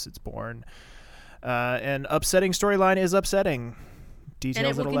born. And upsetting storyline is upsetting. Details and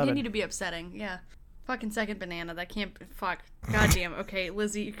it will at 11. continue to be upsetting. Yeah. Fucking second banana. That can't. Fuck. Goddamn. Okay,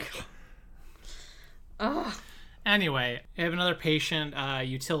 Lizzie. Ugh. Anyway, I have another patient,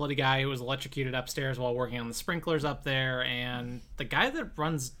 utility guy who was electrocuted upstairs while working on the sprinklers up there, and the guy that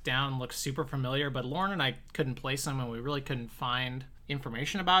runs down looks super familiar, but Lauren and I couldn't place him, and we really couldn't find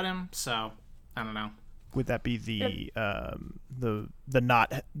information about him, so I don't know. Would that be the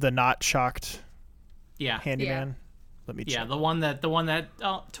not shocked handyman? Yeah. Let me check. Yeah, the one that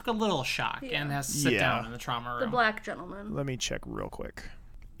took a little shock and has to sit down in the trauma room. The black gentleman. Let me check real quick.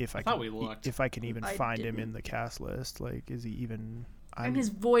 If I can even find him in the cast list. Like, is he even... And his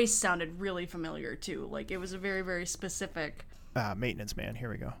voice sounded really familiar, too. Like, it was a very, very specific... Maintenance man. Here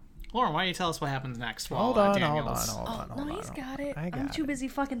we go. Lauren, why don't you tell us what happens next? Hold on. He's got it. I'm too busy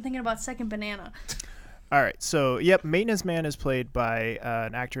fucking thinking about second banana. All right. So, maintenance man is played by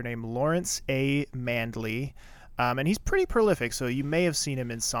an actor named Lawrence A. Mandley. And he's pretty prolific, so you may have seen him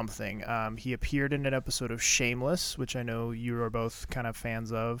in something. He appeared in an episode of Shameless, which I know you are both kind of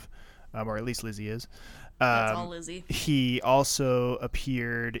fans of, or at least Lizzie is. That's all Lizzie. He also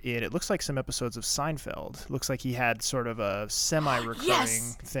appeared in, it looks like, some episodes of Seinfeld. Looks like he had sort of a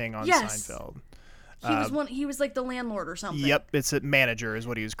semi-recurring thing on Seinfeld. He was like the landlord or something. Yep, it's a manager is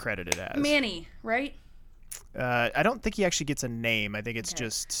what he was credited as. Manny, right? I don't think he actually gets a name. I think it's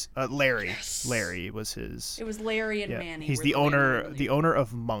just Larry. Yes. Larry was his. It was Larry and Manny. He's the owner. The owner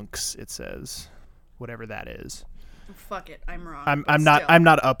of Monks. It says, whatever that is. Fuck it, I'm wrong. I'm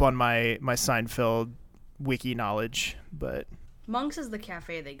not up on my Seinfeld wiki knowledge, but Monks is the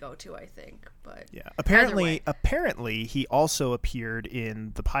cafe they go to, I think. But yeah, apparently he also appeared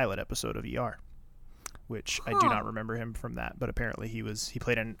in the pilot episode of ER, which I do not remember him from that. But apparently he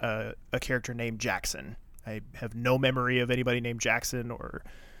played a character named Jackson. I have no memory of anybody named Jackson or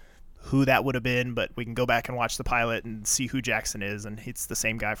who that would have been, but we can go back and watch the pilot and see who Jackson is, and it's the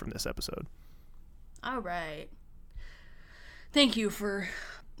same guy from this episode. All right. Thank you for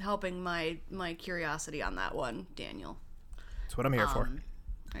helping my curiosity on that one, Daniel. That's what I'm here for.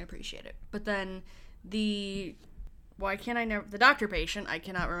 I appreciate it. But then the doctor patient, I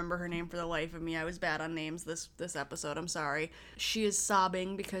cannot remember her name for the life of me. I was bad on names this episode. I'm sorry. She is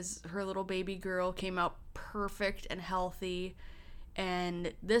sobbing because her little baby girl came out perfect and healthy.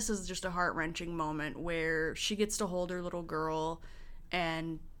 And this is just a heart-wrenching moment where she gets to hold her little girl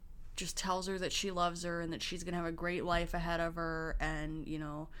and just tells her that she loves her and that she's going to have a great life ahead of her. And,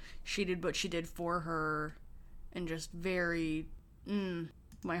 she did what she did for her. And just very...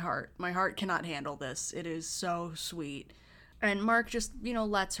 My heart cannot handle this. It is so sweet. And Mark just,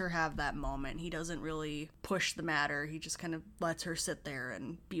 lets her have that moment. He doesn't really push the matter. He just kind of lets her sit there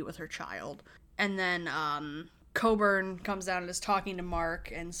and be with her child. And then Coburn comes down and is talking to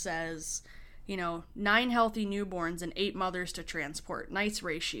Mark and says, 9 healthy newborns and 8 mothers to transport. Nice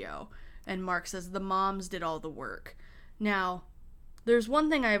ratio. And Mark says the moms did all the work. Now, there's one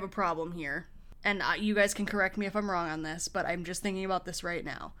thing I have a problem here, and you guys can correct me if I'm wrong on this, but I'm just thinking about this right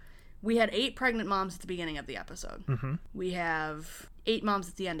now. We had 8 pregnant moms at the beginning of the episode. Mm-hmm. We have 8 moms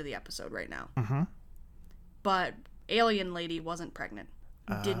at the end of the episode right now. Mm-hmm. But alien lady wasn't pregnant.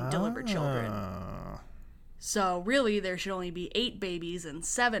 Didn't deliver children. So really, there should only be 8 babies and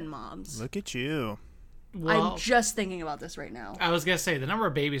 7 moms. Look at you. Well, I'm just thinking about this right now. I was going to say, the number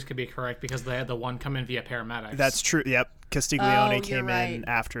of babies could be correct because they had the one come in via paramedics. That's true. Yep. Castiglione came right. in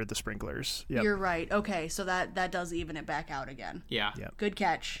after the sprinklers. Yep. You're right. Okay, so that does even it back out again. Yeah. Yep. Good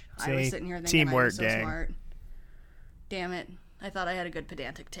catch. See, I was sitting here thinking teamwork, I was so gang. smart. Damn it. I thought I had a good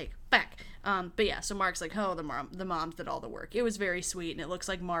pedantic take. Back. But yeah, so Mark's like, oh, the moms did all the work. It was very sweet, and it looks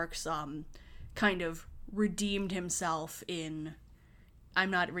like Mark's kind of redeemed himself in... I'm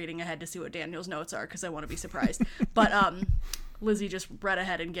not reading ahead to see what Daniel's notes are because I want to be surprised. But Lizzie just read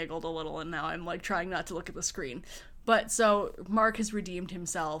ahead and giggled a little, and now I'm like trying not to look at the screen. But so Mark has redeemed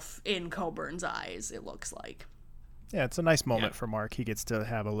himself in Coburn's eyes, it looks like. Yeah, it's a nice moment for Mark. He gets to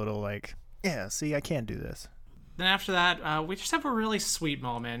have a little like, yeah, see, I can do this. Then after that, we just have a really sweet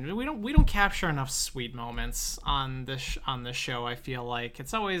moment. We don't capture enough sweet moments on this show. I feel like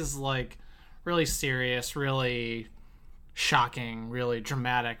it's always like really serious, really shocking, really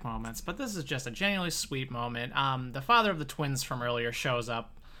dramatic moments. But this is just a genuinely sweet moment. The father of the twins from earlier shows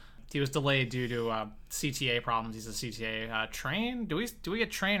up. He was delayed due to CTA problems. He's a CTA train. Do we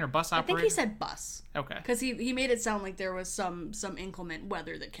get train or bus operator? I think he said bus. Okay. Because he made it sound like there was some inclement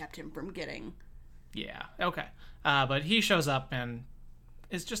weather that kept him from getting. Yeah. Okay. But he shows up and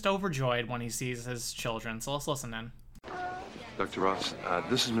is just overjoyed when he sees his children. So let's listen in. Dr. Ross,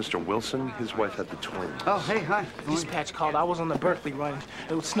 this is Mr. Wilson. His wife had the twins. Oh, hey, hi. Dispatch called. I was on the Berkeley run.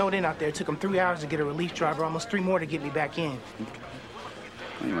 It was snowed in out there. It took them 3 hours to get a relief driver, almost 3 more to get me back in.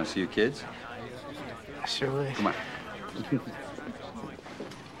 You want to see your kids? I sure would. Come on. Here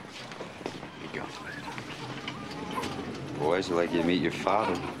you go. Boys, I'd like you to meet your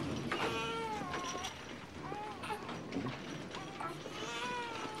father.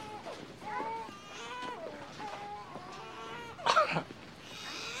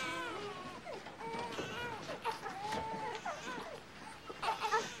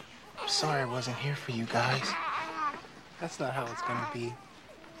 I'm sorry I wasn't here for you guys. That's not how it's gonna be.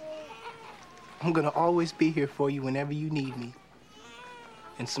 I'm gonna always be here for you whenever you need me.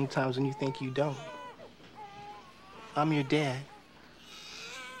 And sometimes when you think you don't. I'm your dad.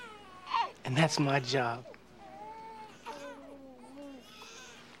 And that's my job.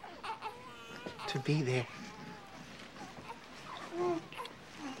 To be there.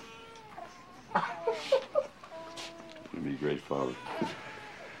 You'd be a great father.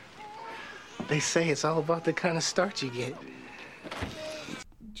 They say it's all about the kind of start you get.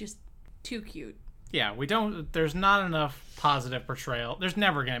 Just too cute. Yeah, there's not enough positive portrayal. There's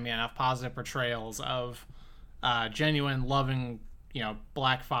never going to be enough positive portrayals of genuine, loving,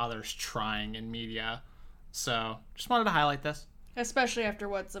 black fathers trying in media. So, just wanted to highlight this. Especially after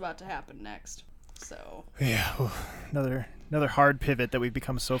what's about to happen next. So. Yeah, another hard pivot that we've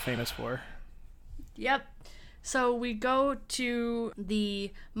become so famous for. Yep. So we go to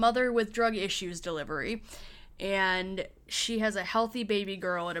the mother with drug issues delivery, and she has a healthy baby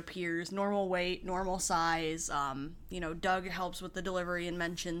girl, it appears, normal weight, normal size. Doug helps with the delivery and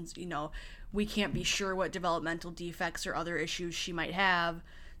mentions, we can't be sure what developmental defects or other issues she might have,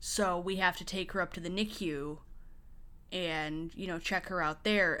 so we have to take her up to the NICU and, check her out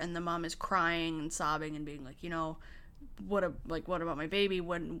there. And the mom is crying and sobbing and being like, what about my baby?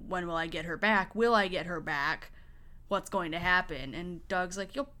 When will I get her back? Will I get her back? What's going to happen? And Doug's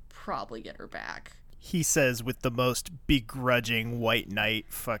like, you'll probably get her back. He says with the most begrudging white knight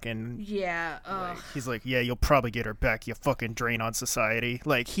fucking... Yeah. He's like, yeah, you'll probably get her back, you fucking drain on society.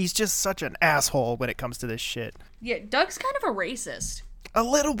 Like, he's just such an asshole when it comes to this shit. Yeah, Doug's kind of a racist. A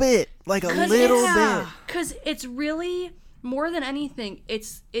little bit. Like, a little bit. Because it's really, more than anything,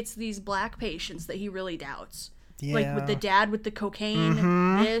 it's these black patients that he really doubts. Yeah. Like with the dad with the cocaine,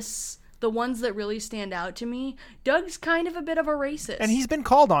 the ones that really stand out to me. Doug's kind of a bit of a racist. And he's been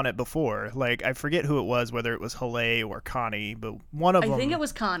called on it before. Like, I forget who it was, whether it was Halle or Connie, but one of them... I think it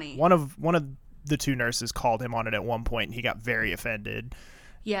was Connie. One of the two nurses called him on it at one point, and he got very offended.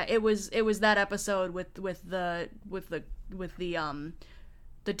 Yeah, it was that episode with the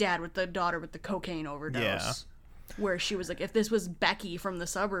dad with the daughter with the cocaine overdose. Yeah. Where she was like, if this was Becky from the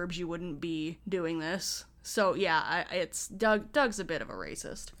suburbs, you wouldn't be doing this. So, yeah, it's Doug's a bit of a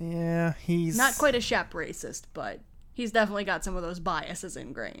racist. Yeah, he's... Not quite a Shep racist, but he's definitely got some of those biases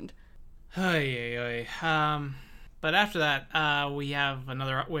ingrained. Hey. But after that, we have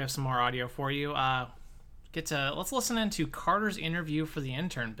some more audio for you. Let's listen into Carter's interview for the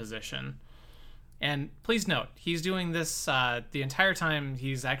intern position. And please note, he's doing this the entire time.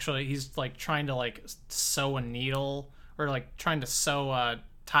 He's like trying to like sew a needle or like trying to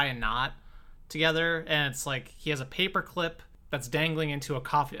tie a knot together, and it's like he has a paper clip that's dangling into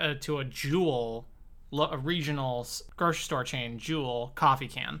a Jewel, a regional grocery store chain Jewel coffee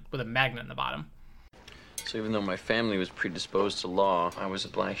can with a magnet in the bottom. So even though my family was predisposed to law, I was a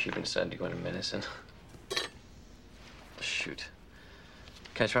black sheep and decided to go into medicine. Shoot.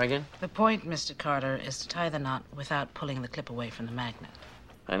 Can I try again? The point, Mr. Carter, is to tie the knot without pulling the clip away from the magnet.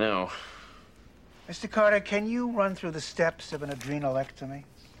 I know. Mr. Carter, can you run through the steps of an adrenalectomy?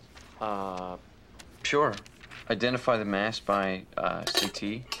 Sure. Identify the mass by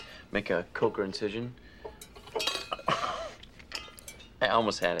CT. Make a Coker incision. I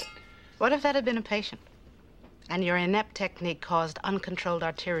almost had it. What if that had been a patient? And your inept technique caused uncontrolled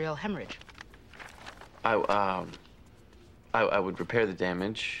arterial hemorrhage? I would repair the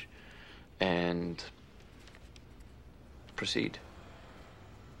damage and proceed.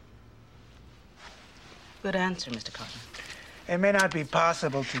 Good answer, Mr. Carter. It may not be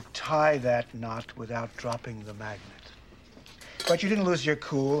possible to tie that knot without dropping the magnet. But you didn't lose your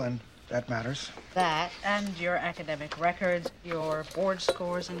cool, and that matters. That and your academic records, your board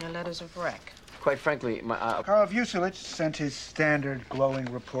scores, and your letters of rec. Quite frankly, Karl Vucelich sent his standard glowing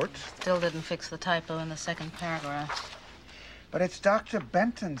report. Still didn't fix the typo in the second paragraph. But it's Dr.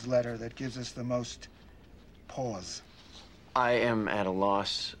 Benton's letter that gives us the most pause. I am at a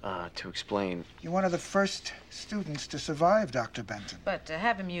loss to explain. You're one of the first students to survive Dr. Benton. But to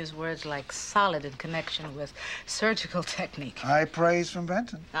have him use words like solid in connection with surgical technique. High praise from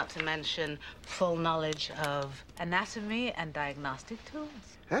Benton. Not to mention full knowledge of anatomy and diagnostic tools.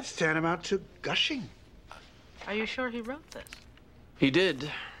 That's tantamount to gushing. Are you sure he wrote this? He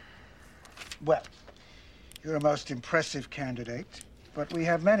did. Well, you're a most impressive candidate, but we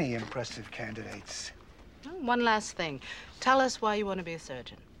have many impressive candidates. One last thing. Tell us why you want to be a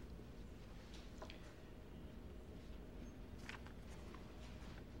surgeon.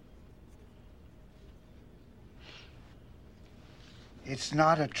 It's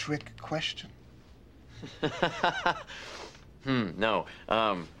not a trick question. No.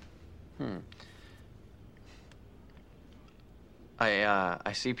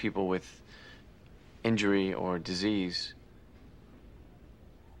 I see people with injury or disease,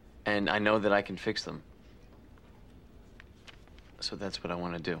 and I know that I can fix them. So that's what I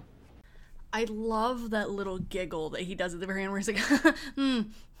want to do. I love that little giggle that he does at the very end where he's like,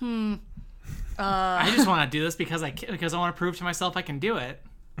 I just want to do this because I want to prove to myself I can do it.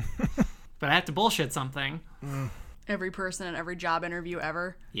 But I have to bullshit something. Every person in every job interview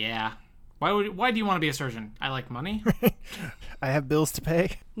ever. Yeah. Why do you want to be a surgeon? I like money. I have bills to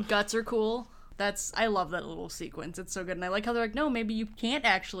pay. Guts are cool. I love that little sequence. It's so good. And I like how they're like, no, maybe you can't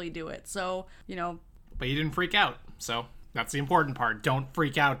actually do it. So, But you didn't freak out. So that's the important part. Don't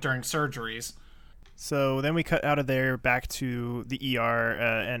freak out during surgeries. So then we cut out of there back to the ER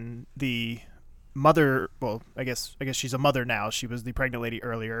and the mother. Well, I guess she's a mother now. She was the pregnant lady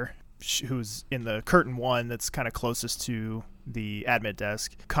earlier, who's in the curtain one that's kind of closest to the admit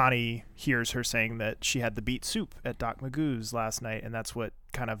desk. Connie hears her saying that she had the beet soup at Doc Magoo's last night, and that's what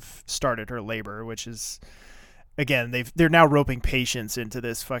kind of started her labor, which is, again, they're now roping patients into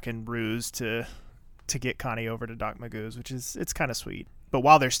this fucking ruse to get Connie over to Doc Magoo's, which is, it's kind of sweet. But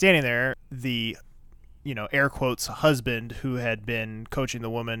while they're standing there, the, air quotes, husband who had been coaching the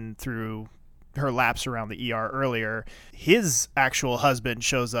woman through her laps around the ER earlier, his actual husband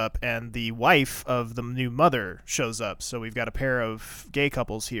shows up, and the wife of the new mother shows up. So we've got a pair of gay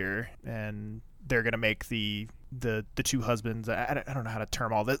couples here, and they're going to make the two husbands, I don't know how to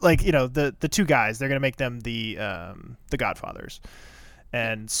term all this, the two guys, they're going to make them the godfathers.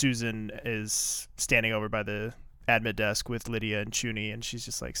 And Susan is standing over by the admit desk with Lydia and Chuny, and she's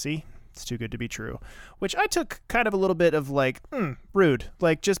just like, see, it's too good to be true. Which I took kind of a little bit of rude.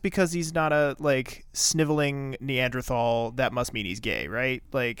 Like, just because he's not a, sniveling Neanderthal, that must mean he's gay, right?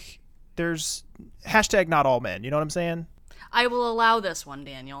 Like, there's hashtag not all men, you know what I'm saying? I will allow this one,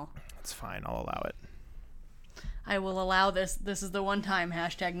 Daniel. It's fine, I'll allow it. I will allow this. This is the one time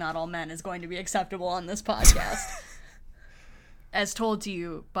hashtag not all men is going to be acceptable on this podcast. As told to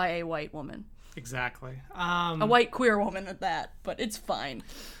you by a white woman. Exactly. A white queer woman at that, but it's fine.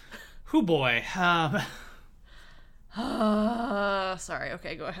 Hoo boy. Sorry,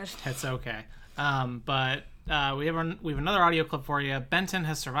 okay, go ahead. It's okay. But we have another audio clip for you. Benton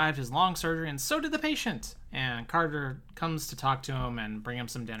has survived his long surgery, and so did the patient. And Carter comes to talk to him and bring him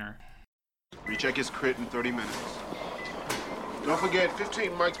some dinner. Recheck his crit in 30 minutes. Don't forget,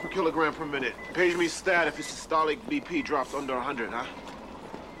 15 mics per kilogram per minute. Page me stat if his systolic BP drops under 100, huh?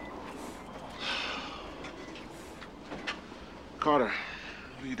 Carter,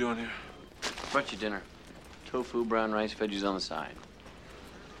 what are you doing here? Brought you dinner. Tofu, brown rice, veggies on the side.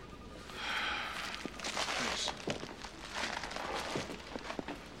 Thanks.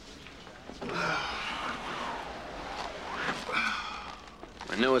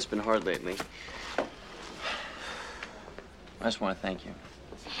 I know it's been hard lately. I just want to thank you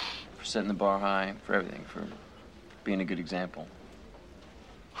for setting the bar high, for everything, for being a good example.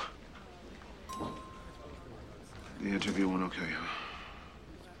 The interview went okay, huh?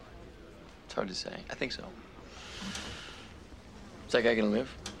 It's hard to say. I think so. Is that guy gonna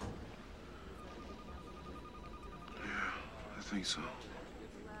live? Yeah, I think so.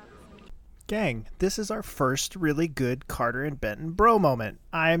 Gang, this is our first really good Carter and Benton bro moment.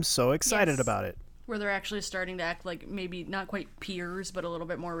 I'm so excited about it. Where they're actually starting to act like maybe not quite peers, but a little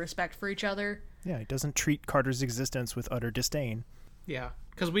bit more respect for each other. Yeah, he doesn't treat Carter's existence with utter disdain. Yeah,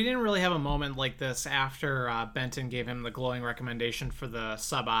 because we didn't really have a moment like this after Benton gave him the glowing recommendation for the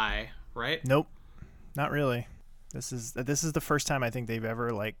sub-I, right? Nope, not really. This is the first time I think they've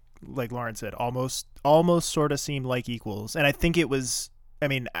ever, like Lauren said, almost sort of seemed like equals. And I think it was, I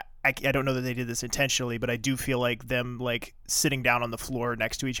mean, I don't know that they did this intentionally, but I do feel like them like sitting down on the floor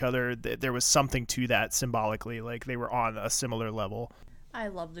next to each other, there was something to that symbolically, like they were on a similar level. I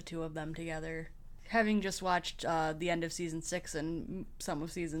love the two of them together. Having just watched the end of season 6 and some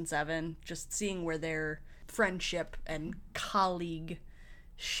of season 7, just seeing where their friendship and colleague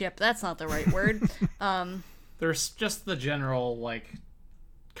ship, that's not the right word. There's just the general like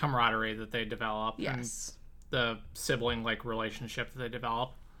camaraderie that they develop. Yes. And the sibling like relationship that they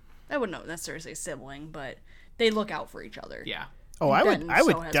develop. I wouldn't necessarily say sibling, but they look out for each other. Yeah. Oh, I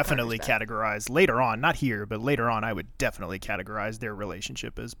would definitely categorize later on, not here, but later on, I would definitely categorize their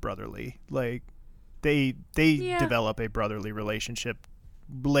relationship as brotherly. Like they develop a brotherly relationship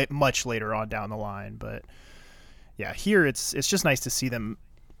much later on down the line, but yeah, here it's just nice to see them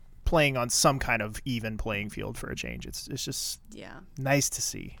playing on some kind of even playing field for a change. It's just nice to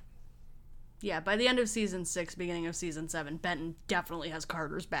see. Yeah, by the end of season 6, beginning of season 7, Benton definitely has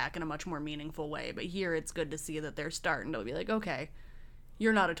Carter's back in a much more meaningful way. But here it's good to see that they're starting to be like, okay,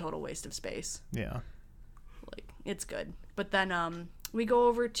 you're not a total waste of space. Yeah. Like, it's good. But then we go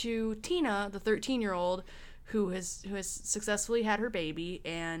over to Tina, the 13-year-old, who has successfully had her baby,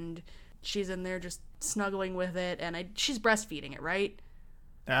 and she's in there just snuggling with it, and she's breastfeeding it, right?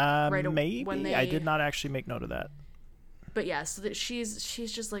 Maybe. I did not actually make note of that. But yeah, so that she's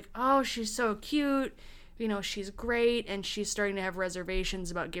just like, oh, she's so cute, you know, she's great, and she's starting to have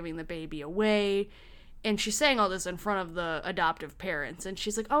reservations about giving the baby away, and she's saying all this in front of the adoptive parents, and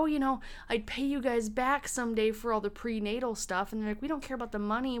she's like, oh, you know, I'd pay you guys back someday for all the prenatal stuff, and they're like, we don't care about the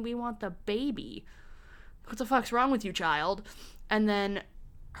money, we want the baby. What the fuck's wrong with you, child? And then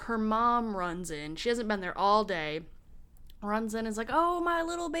her mom runs in, she hasn't been there all day, runs in and is like, oh, my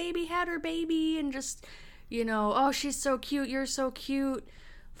little baby had her baby, and just... you know, oh, she's so cute, you're so cute,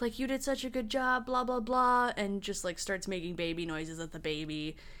 like, you did such a good job, blah, blah, blah, and just, like, starts making baby noises at the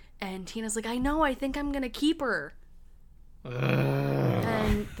baby, and Tina's like, I know, I think I'm gonna keep her.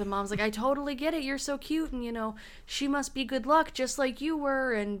 And the mom's like, I totally get it, you're so cute, and, you know, she must be good luck, just like you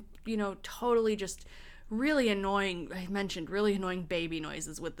were, and, you know, totally just really annoying, I mentioned, really annoying baby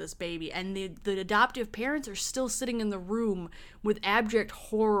noises with this baby, and the adoptive parents are still sitting in the room with abject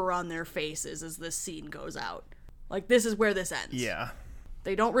horror on their faces as this scene goes out. Like, this is where this ends. Yeah.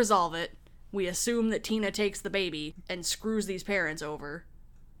 They don't resolve it. We assume that Tina takes the baby and screws these parents over.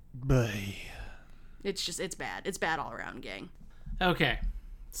 It's bad. It's bad all around, gang. Okay.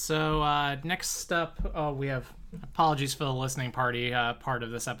 So next up, we have apologies for the listening party part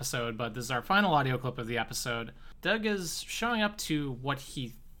of this episode, but this is our final audio clip of the episode. Doug is showing up to what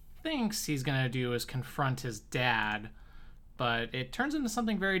he thinks he's going to do is confront his dad, but it turns into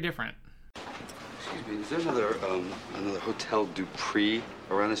something very different. Excuse me, is there another Hotel Dupree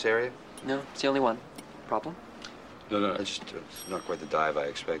around this area? No, it's the only one. Problem? No, it's not quite the dive I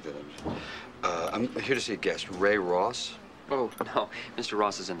expected. I'm here to see a guest, Ray Ross. Oh, no, Mr.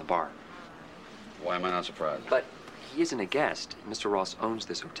 Ross is in the bar. Why am I not surprised? But he isn't a guest. Mr. Ross owns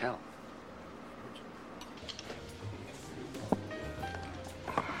this hotel.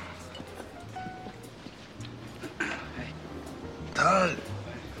 Todd.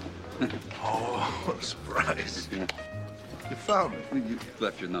 Oh, what a surprise. You found me. You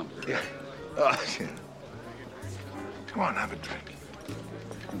left your number. Yeah. Oh, yeah. Come on, have a drink.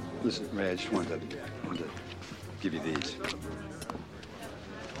 Listen, Ray, I just wanted to give you these.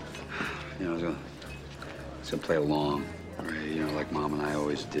 You know, I was gonna play along, right? You know, like Mom and I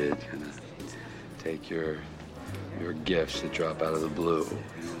always did. Kind of take your gifts that drop out of the blue.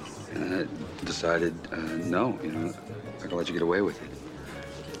 You know? And I decided, no, you know, I can let you get away with it.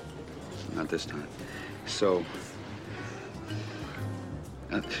 Not this time. So,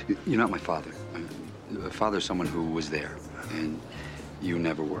 you're not my father. Father's someone who was there, and you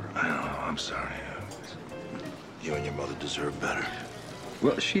never were. I know, I'm sorry. You and your mother deserve better.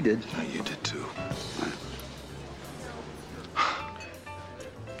 Well, she did. No, you did too.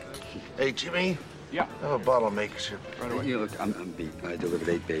 Hey, Jimmy. Yeah. I have a bottle of Maker's here. Right away. You look, I'm beat. I delivered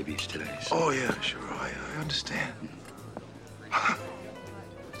 8 babies today. So. Oh, yeah, sure. I understand.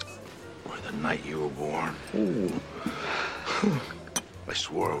 Boy, the night you were born. Ooh. I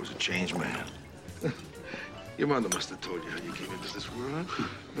swore I was a changed man. Your mother must have told you how you came into this world,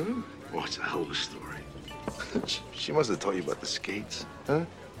 huh? Oh, it's a hell of a story. She must have told you about the skates, huh?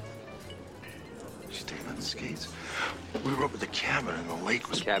 She's taking out the skates. We were up at the cabin and the lake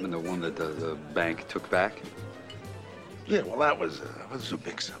was... Cabin, the one that the bank took back? Yeah, well, that was a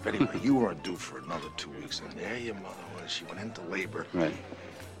big stuff. Anyway, you weren't due for another 2 weeks, and there your mother was. She went into labor. Right.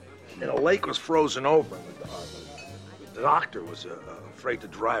 And the lake was frozen over. The doctor was afraid to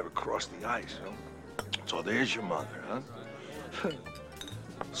drive across the ice, you know? So there's your mother, huh?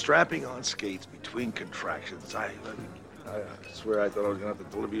 Strapping on skates between contractions. I swear I thought I was gonna have to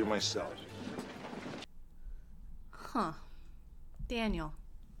deliver you myself. Huh. Daniel,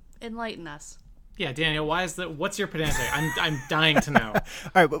 enlighten us. Yeah, Daniel, what's your pedantic? I'm dying to know. All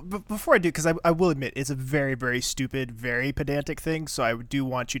right, but before I do, because I will admit, it's a very, very stupid, very pedantic thing, so I do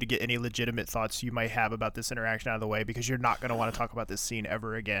want you to get any legitimate thoughts you might have about this interaction out of the way, because you're not going to want to talk about this scene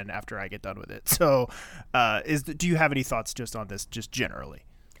ever again after I get done with it. So do you have any thoughts just on this, just generally?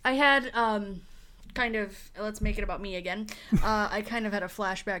 I had kind of, let's make it about me again. I kind of had a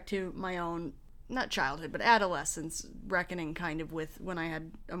flashback to my own, not childhood, but adolescence, reckoning kind of with when I had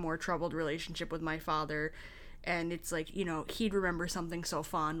a more troubled relationship with my father. And it's like, you know, he'd remember something so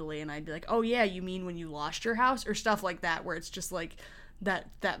fondly, and I'd be like, oh yeah, you mean when you lost your house? Or stuff like that, where it's just like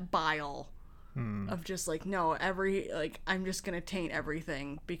that bile of just like, no, I'm just gonna taint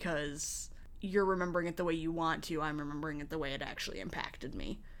everything because you're remembering it the way you want to. I'm remembering it the way it actually impacted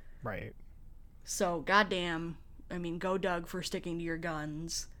me. Right. So, goddamn, I mean, go Doug for sticking to your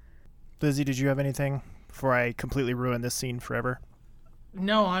guns. Lizzie, did you have anything before I completely ruin this scene forever?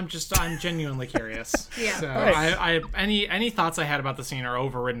 No, I'm genuinely curious. Yeah. So Right. any thoughts I had about the scene are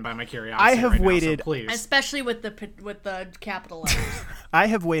overridden by my curiosity. I have waited, now, so please. Especially with the capital letters. I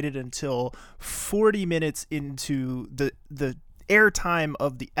have waited until 40 minutes into the airtime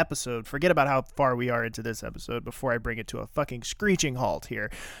of the episode. Forget about how far we are into this episode before I bring it to a fucking screeching halt here.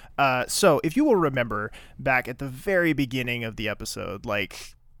 So if you will remember back at the very beginning of the episode,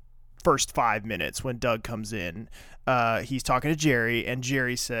 like first 5 minutes when Doug comes in, he's talking to Jerry, and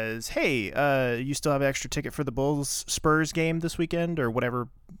Jerry says, hey, you still have an extra ticket for the Bulls Spurs game this weekend, or whenever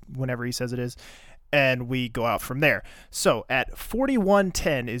he says it is. And we go out from there. So at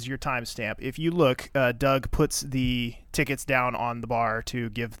 41:10 is your timestamp. If you look, Doug puts the tickets down on the bar to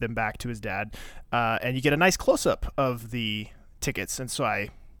give them back to his dad, and you get a nice close-up of the tickets. And so I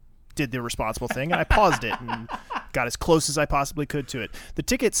did the responsible thing, and I paused it and got as close as I possibly could to it. The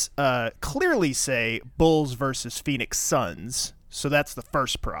tickets clearly say Bulls versus Phoenix Suns, so that's the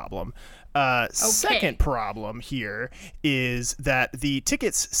first problem. Second problem here is that the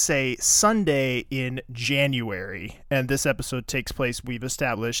tickets say Sunday in January, and this episode takes place, we've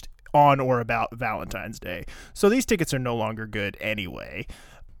established, on or about Valentine's Day. So these tickets are no longer good anyway.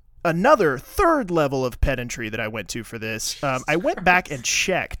 Another third level of pedantry that I went to for this, I went back and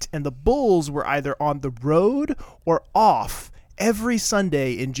checked, and the Bulls were either on the road or off every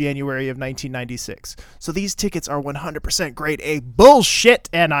Sunday in January of 1996. So these tickets are 100% grade A bullshit,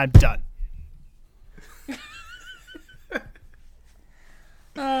 and I'm done.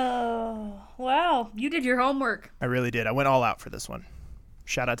 Oh, wow. You did your homework. I really did. I went all out for this one.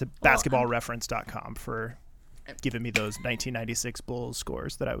 Shout out to basketballreference.com for giving me those 1996 Bulls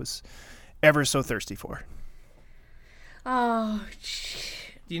scores that I was ever so thirsty for. Oh,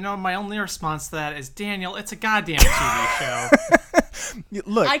 you know, my only response to that is, Daniel, it's a goddamn TV show.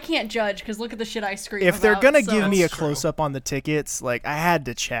 Look, I can't judge because look at the shit I scream if they're about, gonna so. give me a close up on the tickets, like I had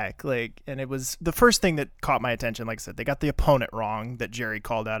to check, like, and it was the first thing that caught my attention. Like I said, they got the opponent wrong that Jerry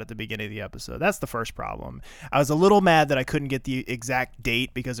called out at the beginning of the episode. That's the first problem. I was a little mad that I couldn't get the exact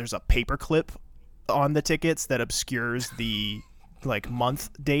date because there's a paperclip on the tickets that obscures the month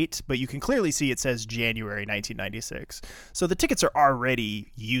date, but you can clearly see it says January 1996. So the tickets are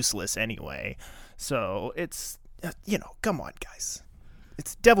already useless anyway. So it's, come on, guys.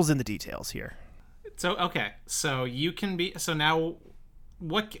 it's devil's in the details here. So, okay. So you can be... So now,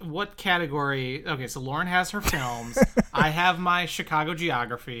 what category... Okay, so Lauren has her films. I have my Chicago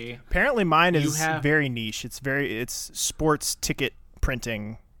geography. Apparently mine is very niche. It's sports ticket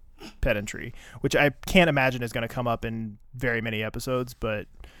printing pedantry, which I can't imagine is going to come up in very many episodes, but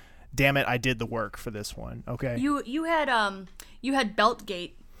damn it, I did the work for this one. Okay. You had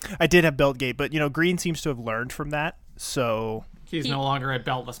Beltgate. I did have Beltgate, but Green seems to have learned from that. So he's no longer a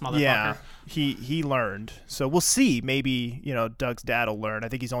beltless motherfucker. Yeah, he learned. So we'll see. Maybe Doug's dad will learn. I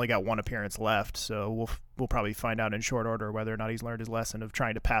think he's only got one appearance left, so we'll probably find out in short order whether or not he's learned his lesson of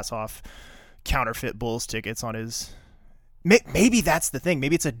trying to pass off counterfeit Bulls tickets on his. Maybe that's the thing.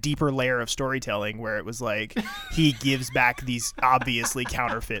 Maybe it's a deeper layer of storytelling where it was like he gives back these obviously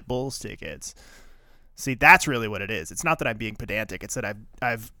counterfeit Bulls tickets. See, that's really what it is. It's not that I'm being pedantic. It's that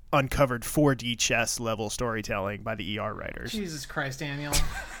I've uncovered 4D chess level storytelling by the ER writers. Jesus Christ, Daniel.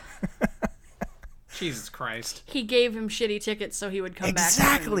 Jesus Christ. He gave him shitty tickets so he would come back.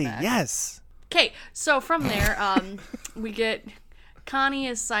 Exactly. Yes. Okay, so from there, we get Connie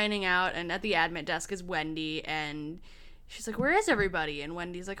is signing out, and at the admit desk is Wendy, and she's like, "Where is everybody?" And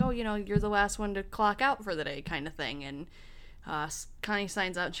Wendy's like, "Oh, you're the last one to clock out for the day," kind of thing. And Connie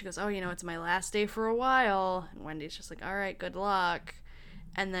signs out and she goes, "Oh, it's my last day for a while." And Wendy's just like, "All right, good luck."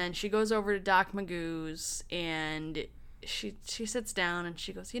 And then she goes over to Doc Magoo's and she sits down and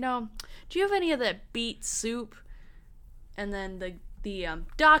she goes, "Do you have any of that beet soup?" And then the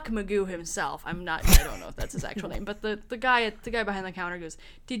Doc Magoo himself, I don't know if that's his actual name, but the guy behind the counter goes,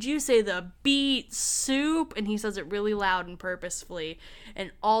 "Did you say the beet soup?" And he says it really loud and purposefully,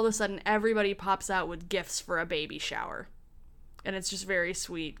 and all of a sudden everybody pops out with gifts for a baby shower. And it's just very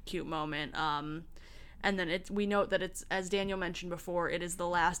sweet, cute moment. And then we note that it's, as Daniel mentioned before, it is the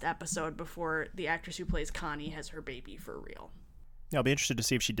last episode before the actress who plays Connie has her baby for real. Yeah, I'll be interested to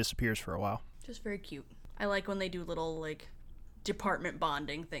see if she disappears for a while. Just very cute. I like when they do little, department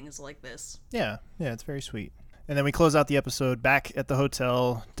bonding things like this. Yeah, it's very sweet. And then we close out the episode back at the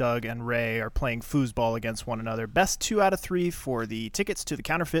hotel. Doug and Ray are playing foosball against one another. Best 2 out of 3 for the tickets to the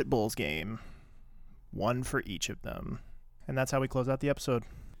Counterfeit Bulls game. 1 for each of them. And that's how we close out the episode.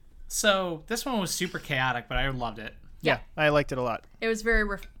 So this one was super chaotic, but I loved it. Yeah, I liked it a lot. It was very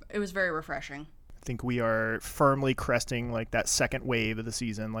refreshing. I think we are firmly cresting that second wave of the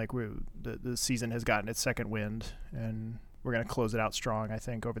season. The season has gotten its second wind, and we're going to close it out strong, I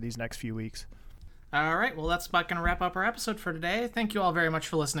think, over these next few weeks. All right, well, that's about going to wrap up our episode for today. Thank you all very much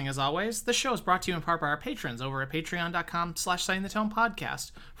for listening, as always. This show is brought to you in part by our patrons over at patreon.com/settingthetone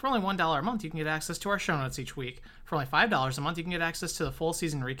podcast. For only $1 a month, you can get access to our show notes each week. For only $5 a month, you can get access to the full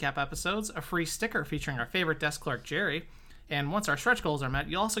season recap episodes, a free sticker featuring our favorite desk clerk, Jerry. And once our stretch goals are met,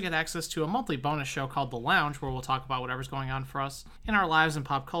 you'll also get access to a monthly bonus show called The Lounge, where we'll talk about whatever's going on for us in our lives and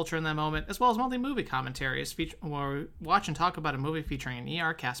pop culture in that moment, as well as monthly movie commentaries where we watch and talk about a movie featuring an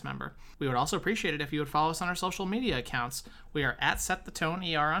ER cast member. We would also appreciate it if you would follow us on our social media accounts. We are at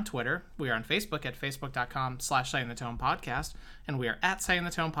SetTheToneER on Twitter. We are on Facebook at facebook.com/SettingTheTonePodcast. And we are at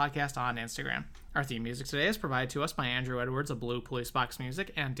SettingTheTonePodcast on Instagram. Our theme music today is provided to us by Andrew Edwards of Blue Police Box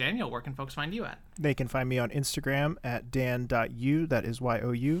Music. And Daniel, where can folks find you at? They can find me on Instagram at dan.u, that is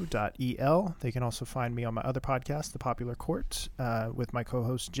YOU.EL. They can also find me on my other podcast, The Popular Court, with my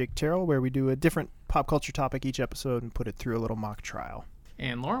co-host Jake Terrell, where we do a different pop culture topic each episode and put it through a little mock trial.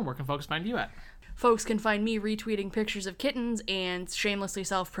 And Lauren, where can folks find you at? Folks can find me retweeting pictures of kittens and shamelessly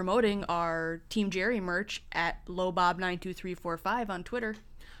self-promoting our Team Jerry merch at lowbob92345 on Twitter.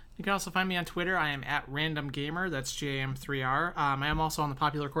 You can also find me on Twitter. I am at Random Gamer. That's JM3R. I am also on the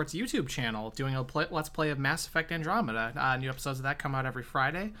Popular Court's YouTube channel doing a Let's Play of Mass Effect Andromeda. New episodes of that come out every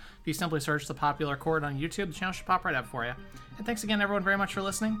Friday. If you simply search the Popular Court on YouTube, the channel should pop right up for you. And thanks again, everyone, very much for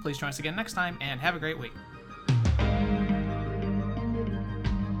listening. Please join us again next time, and have a great week.